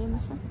you gonna be in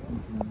this one?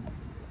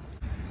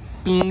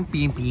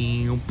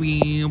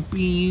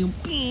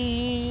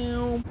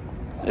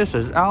 This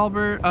is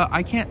Albert.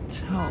 I can't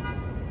tell.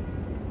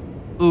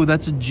 Ooh,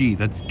 that's a G.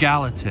 That's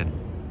Gallatin.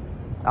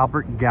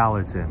 Albert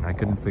Gallatin. I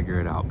couldn't figure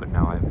it out, but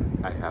now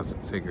I have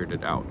figured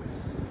it out.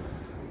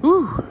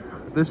 Whew.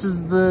 This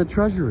is the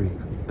Treasury,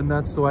 and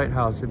that's the White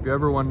House. If you're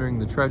ever wondering,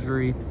 the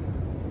Treasury,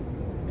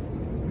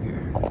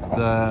 here,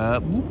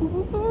 the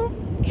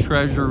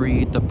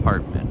Treasury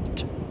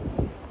Department.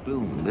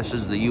 Boom. This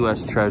is the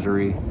U.S.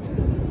 Treasury,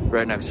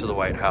 right next to the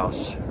White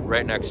House,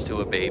 right next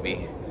to a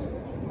baby,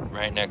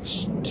 right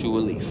next to a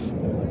leaf.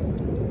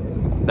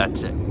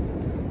 That's it.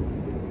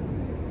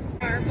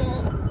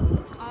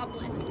 Marble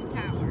obelisk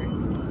tower.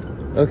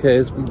 Okay,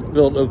 it's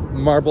built of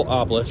marble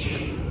obelisk.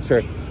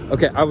 Sure.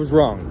 Okay, I was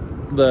wrong.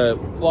 The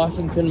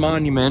Washington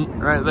Monument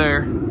right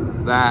there,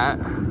 that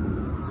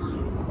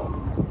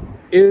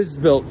is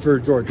built for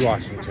George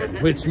Washington,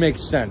 which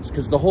makes sense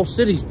because the whole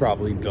city's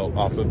probably built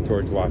off of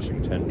George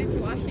Washington. It's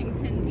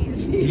Washington,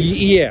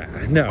 D.C. Yeah,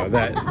 no,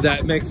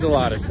 that makes a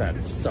lot of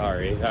sense.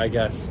 Sorry, I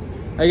guess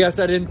I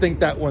didn't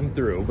think that one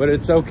through, but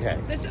it's okay.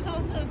 This is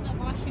also the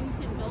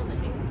Washington building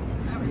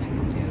that we're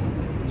next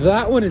to.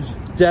 That one is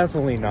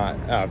definitely not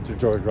after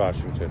George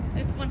Washington.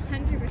 It's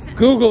 100%.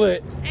 Google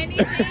it.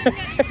 Anything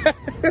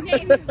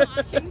named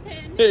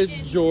Washington It's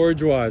is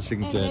George in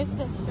Washington. this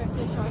district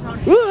is George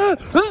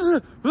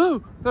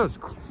Washington. That was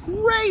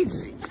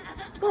crazy.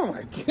 Oh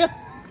my God.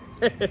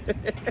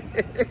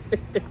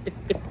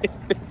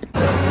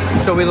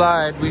 So we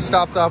lied. We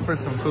stopped off for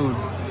some food.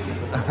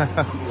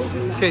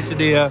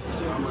 Quesadilla,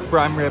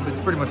 prime rib.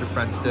 It's pretty much a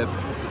French dip.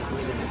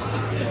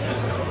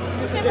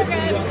 Super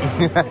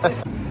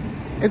good.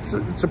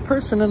 It's a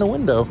person in a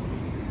window.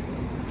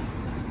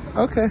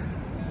 Okay.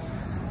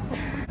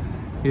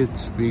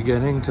 It's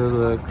beginning to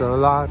look a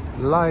lot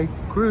like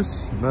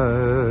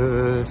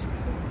Christmas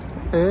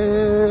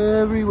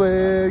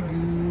everywhere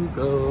you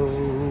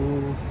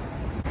go.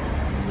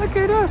 Look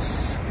at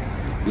us.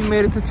 We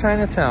made it to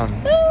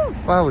Chinatown. Woo!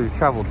 Wow, we've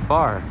traveled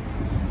far.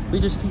 We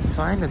just keep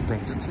finding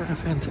things. It's been a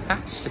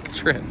fantastic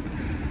trip.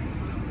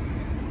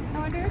 I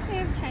wonder if they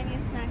have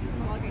Chinese snacks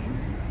in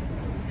Walgreens.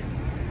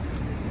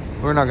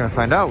 We're not gonna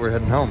find out. We're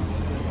heading home.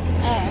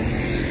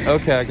 Oh.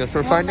 Okay, I guess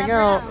we're finding never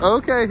out. know.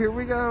 Okay, here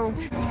we go.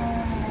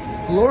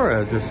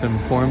 Laura just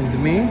informed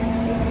me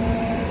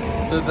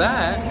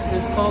that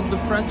is called the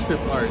Friendship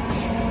Arch.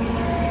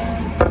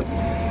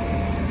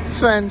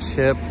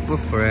 Friendship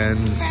with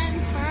friends.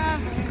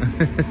 Friends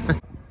forever.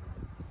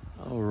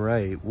 All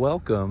right,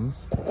 welcome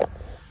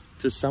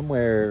to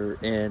somewhere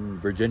in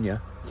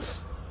Virginia,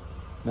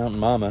 Mountain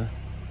Mama.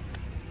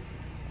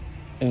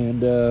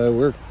 And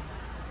we're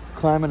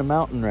climbing a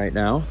mountain right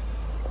now.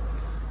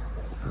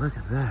 Look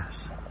at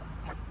this.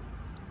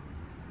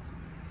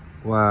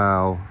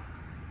 Wow.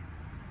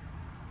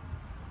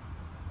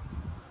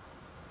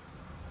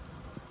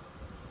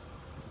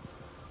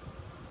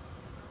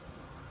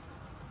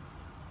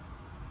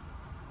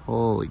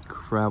 Holy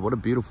crap, what a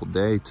beautiful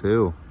day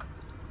too.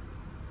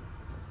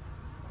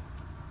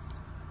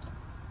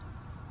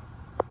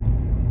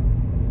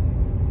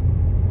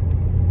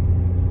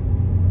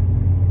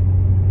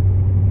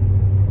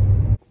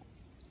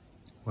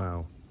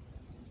 Wow.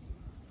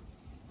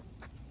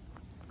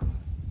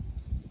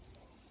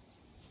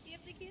 Do you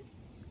have the keys?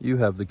 You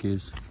have the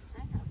keys.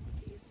 I have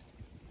the keys.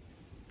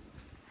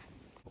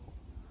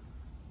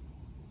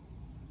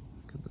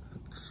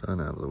 Get the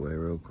sun out of the way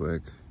real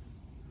quick.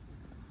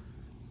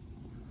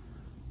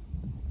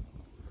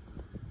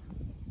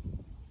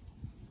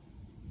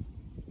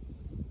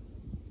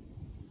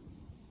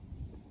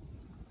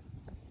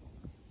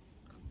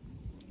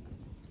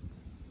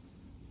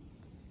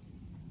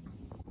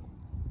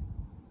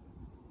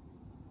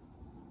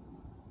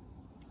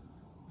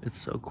 It's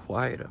so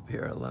quiet up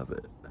here, I love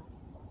it.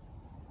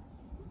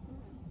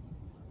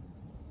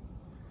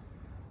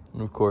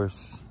 And of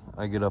course,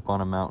 I get up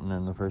on a mountain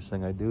and the first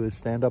thing I do is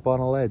stand up on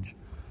a ledge.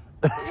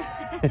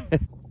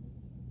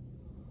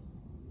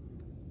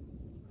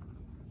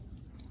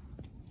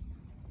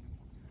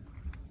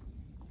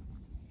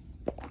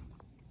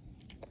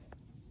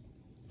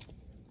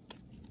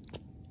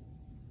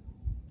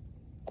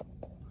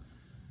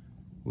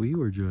 We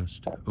were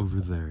just over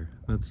there.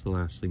 That's the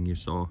last thing you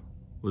saw,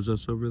 was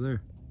us over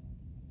there.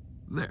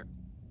 There.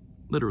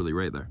 Literally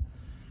right there.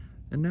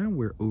 And now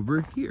we're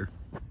over here.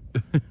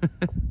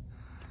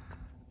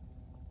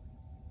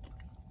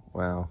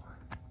 Wow.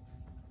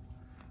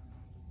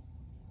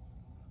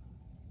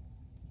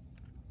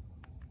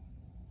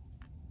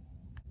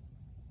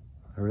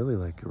 I really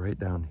like it right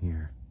down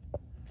here.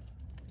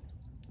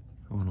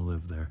 I want to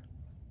live there.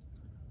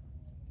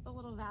 The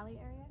little valley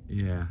area?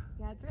 Yeah.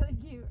 Yeah, it's really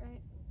cute,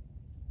 right?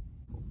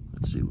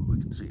 Let's see what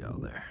we can see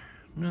out there.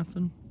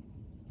 Nothing.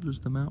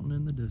 Just the mountain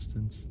in the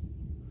distance.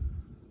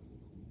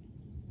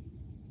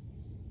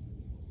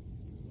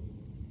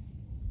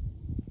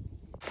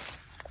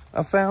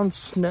 I found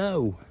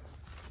snow.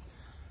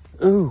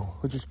 Ooh,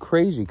 which is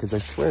crazy because I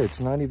swear it's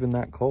not even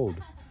that cold.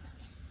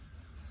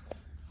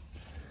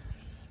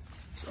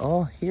 It's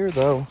all here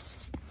though.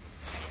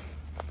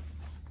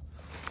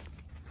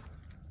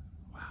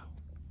 Wow.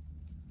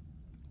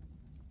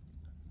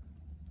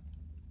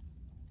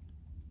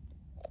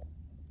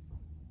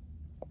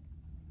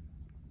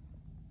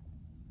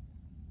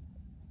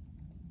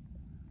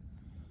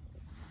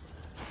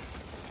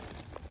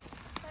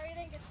 Sorry we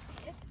didn't get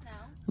to see it snow,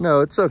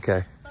 No, it's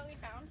okay. but we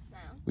found snow.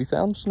 We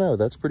found snow.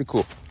 That's pretty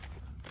cool. It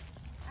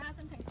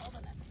hasn't been cold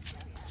enough to snow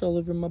yet. It's all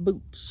over my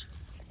boots.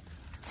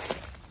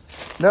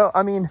 No,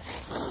 I mean,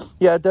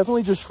 yeah, it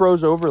definitely just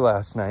froze over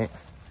last night.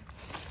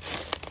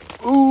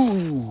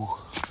 Ooh.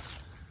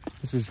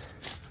 This is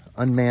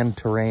unmanned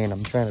terrain.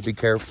 I'm trying to be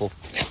careful.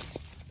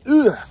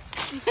 Ugh.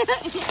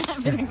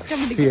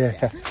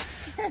 Yeah.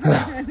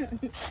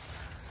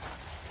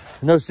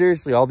 No,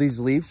 seriously, all these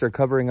leaves are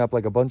covering up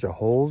like a bunch of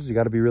holes. You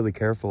got to be really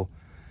careful.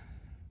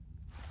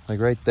 Like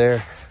right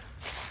there.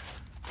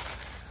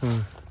 Where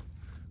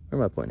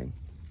am I pointing?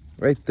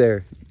 Right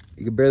there.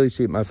 You can barely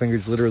see it. My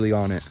finger's literally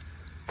on it.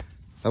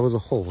 That was a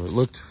hole. It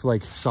looked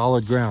like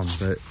solid ground,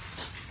 but...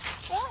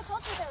 Well, I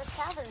told you there were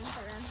caverns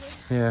around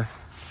here. yeah.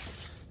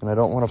 And I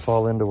don't want to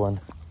fall into one.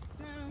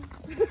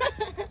 No.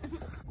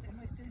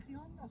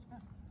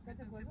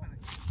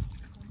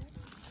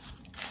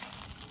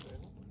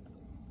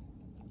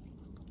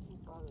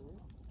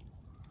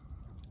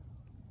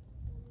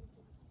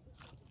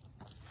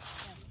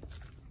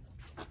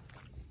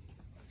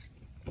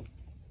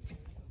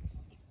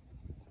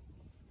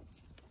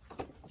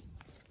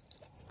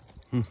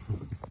 Look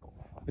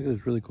at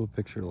this really cool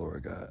picture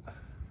Laura got.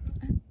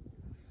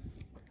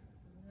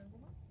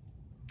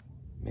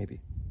 Maybe.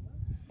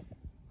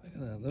 Look at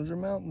that. Those are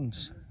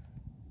mountains.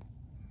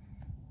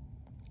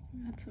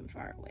 That's some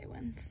far away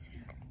ones.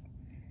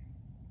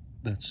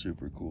 That's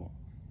super cool.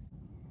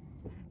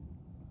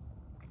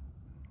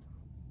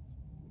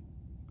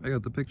 I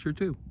got the picture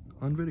too,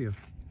 on video.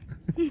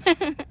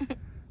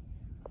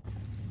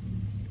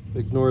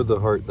 Ignore the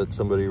heart that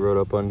somebody wrote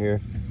up on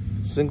here.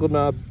 Single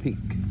Knob Peak.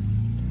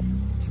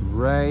 It's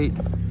right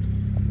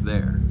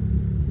there.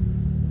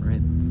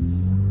 Right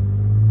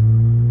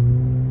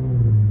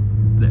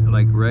there,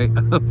 like right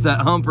up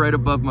that hump right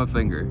above my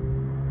finger.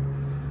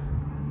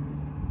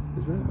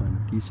 Where's that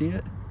one? Do you see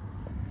it?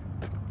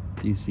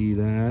 Do you see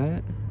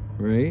that?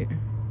 right?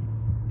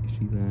 You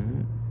see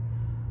that?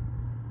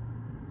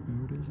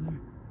 There it is there.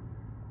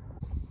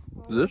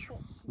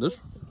 This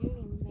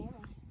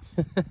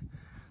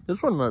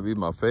this one might be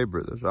my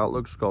favorite. This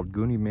outlook's called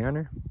Goonie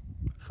Manor.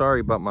 Sorry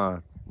about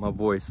my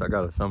voice. I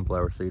got a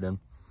sunflower seed in.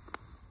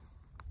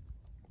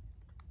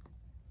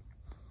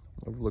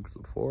 Overlooks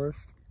the forest.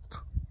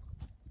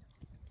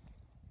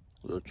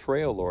 The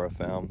trail Laura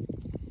found.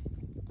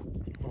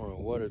 I don't know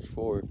what it's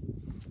for.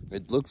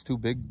 It looks too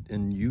big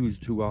and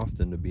used too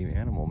often to be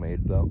animal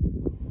made though.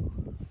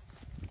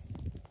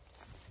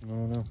 I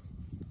don't know.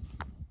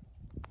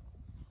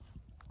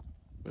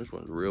 This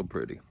one's real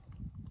pretty.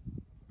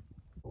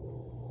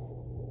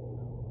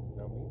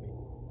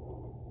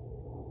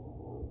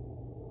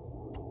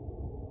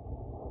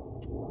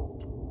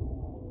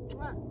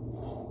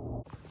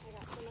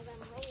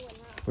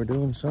 We're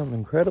doing something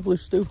incredibly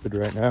stupid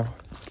right now.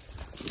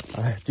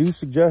 I do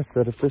suggest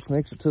that if this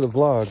makes it to the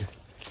vlog,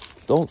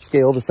 don't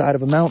scale the side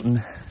of a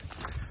mountain.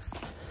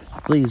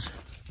 Please.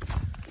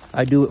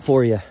 I do it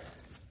for you.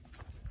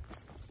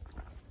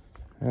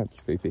 That's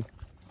creepy.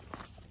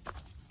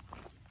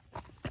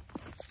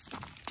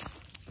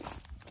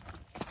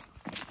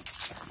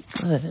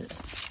 But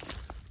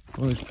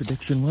Laura's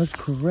prediction was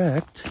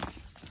correct.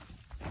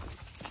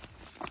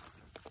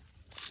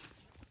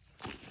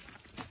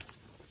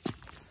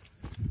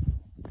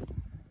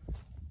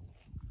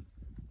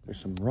 There's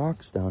some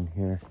rocks down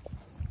here.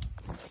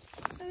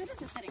 So it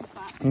is a sitting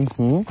spot.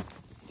 Mm-hmm.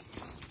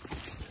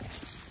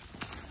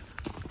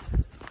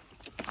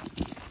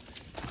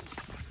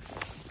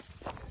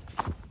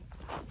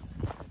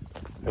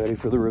 Ready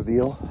for the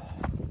reveal?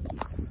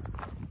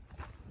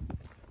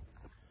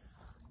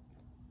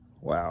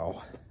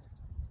 Wow.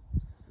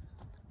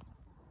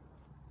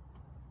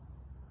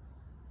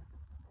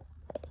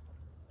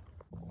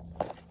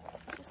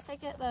 Just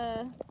take it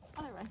the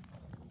other way.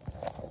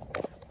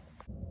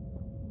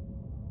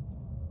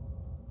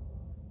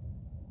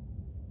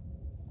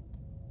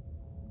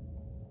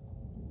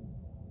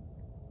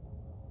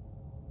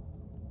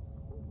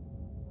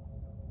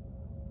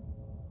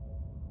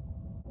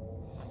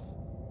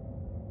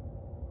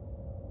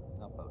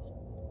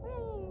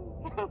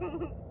 Okay,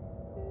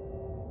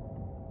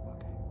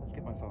 let's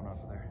get my phone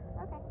off of there.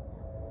 Okay.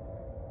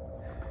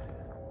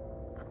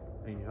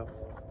 Need help?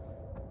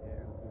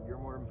 Yeah, you're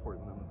more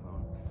important than the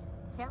phone.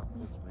 Help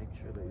me. Let's make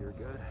sure that you're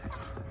good.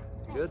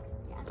 Good?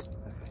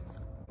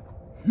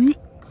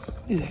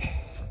 Yeah. Okay.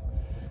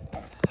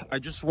 I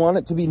just want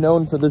it to be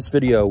known for this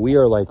video, we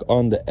are like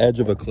on the edge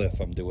of a cliff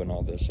I'm doing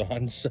all this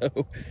on,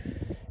 so,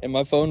 and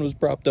my phone was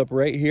propped up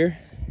right here.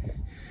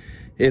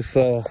 If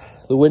the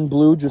wind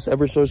blew just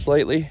ever so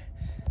slightly,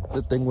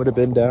 the thing would have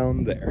been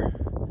down there.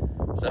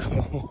 So,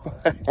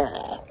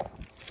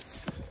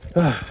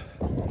 Now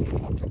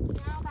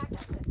back up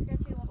this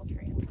sketchy little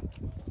trail.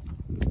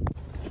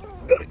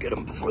 gotta get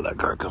him before that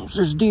car comes.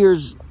 There's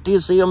deers. Do you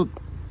see them?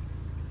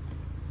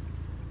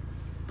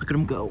 Look at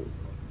them go.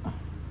 Bye,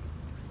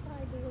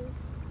 dears.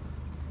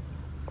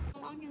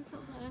 How long until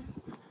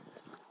the...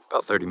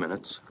 About 30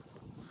 minutes.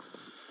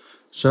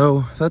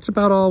 So that's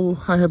about all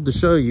I have to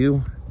show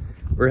you.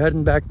 We're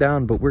heading back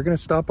down, but we're gonna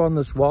stop on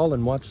this wall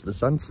and watch the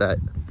sunset.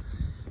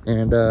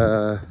 And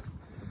I'm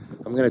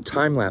gonna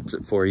time lapse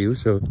it for you.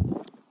 So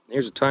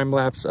here's a time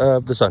lapse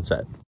of the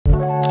sunset.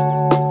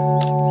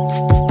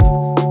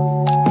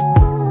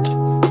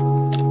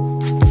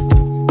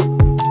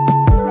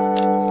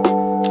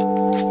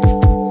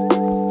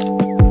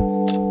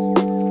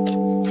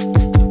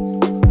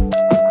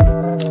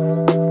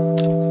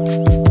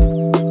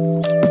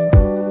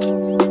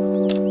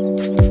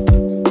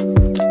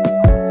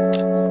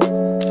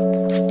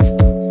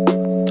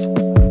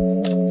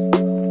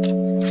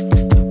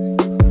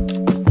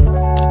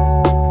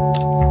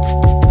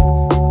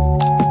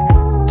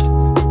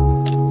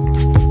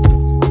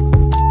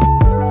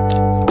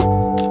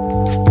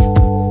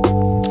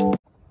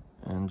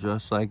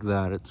 Just like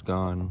that, it's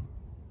gone.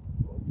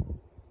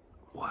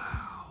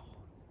 Wow.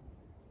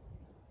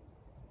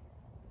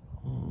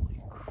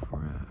 Holy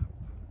crap.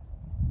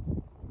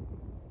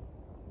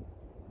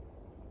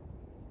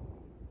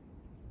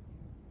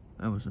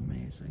 That was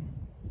amazing.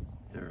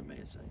 You're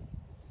amazing.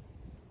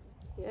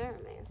 You're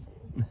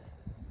amazing.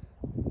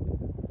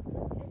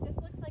 It just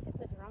looks like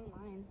it's a drum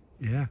line.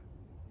 Yeah.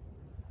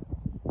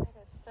 That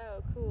is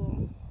so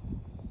cool.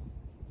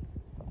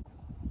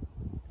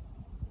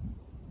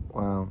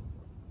 Wow.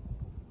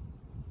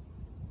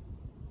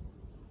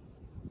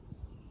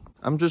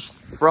 I'm just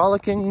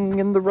frolicking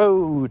in the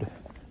road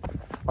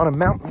on a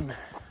mountain.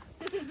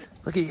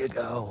 Look at you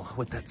go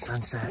with that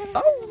sunset.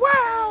 Oh,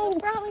 wow.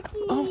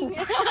 Frolicking. Oh,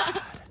 my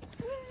God.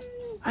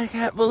 I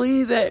can't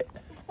believe it.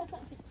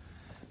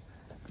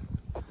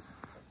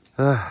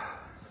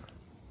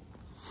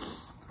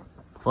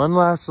 One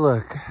last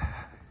look,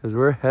 because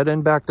we're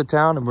heading back to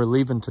town and we're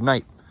leaving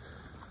tonight.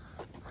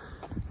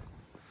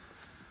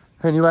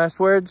 Any last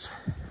words?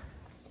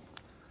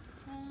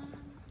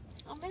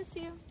 I'll miss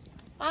you.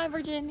 Bye,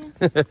 Virginia.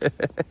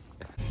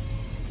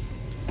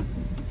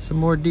 Some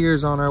more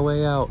deers on our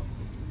way out.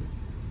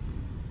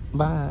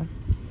 Bye.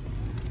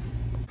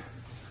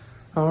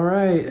 All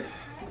right.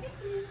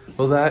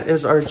 Well, that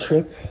is our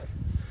trip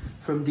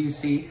from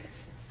DC.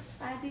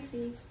 Bye,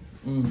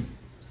 DC.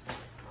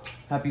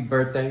 Happy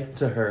birthday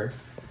to her.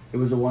 It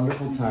was a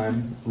wonderful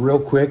time. Real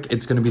quick,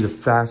 it's gonna be the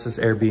fastest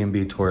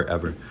Airbnb tour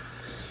ever.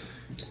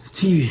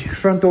 TV,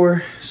 front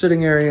door,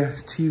 sitting area,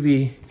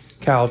 TV,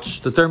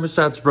 couch. The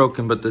thermostat's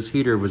broken, but this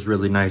heater was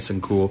really nice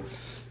and cool.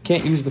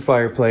 Can't use the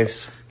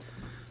fireplace.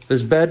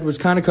 This bed was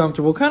kind of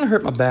comfortable, kind of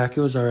hurt my back.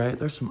 It was all right.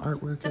 There's some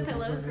artwork. The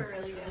pillows were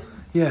really good.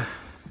 Yeah,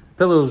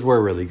 pillows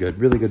were really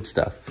good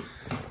stuff.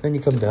 Then you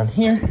come down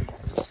here.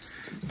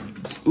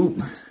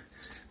 Oop,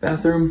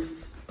 bathroom.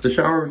 The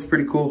shower was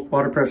pretty cool.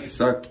 Water pressure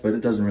sucked, but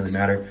it doesn't really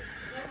matter. It was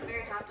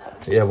very hot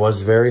though. Yeah, it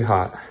was very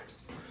hot.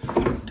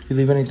 Did you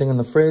leave anything in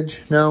the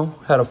fridge? No,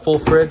 had a full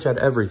fridge, had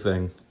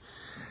everything.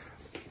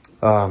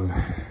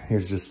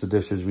 Here's just the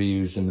dishes we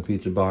used in the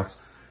pizza box.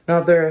 And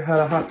out there, I had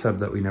a hot tub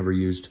that we never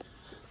used.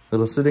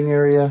 Little sitting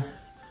area.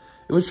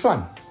 It was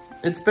fun.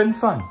 It's been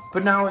fun,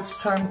 but now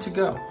it's time to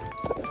go.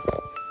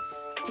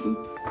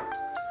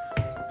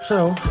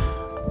 So,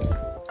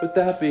 with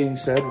that being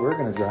said, we're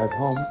gonna drive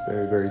home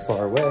very, very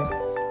far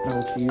away. And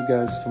we'll see you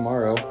guys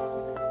tomorrow.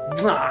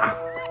 Mwah!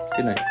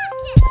 Good night.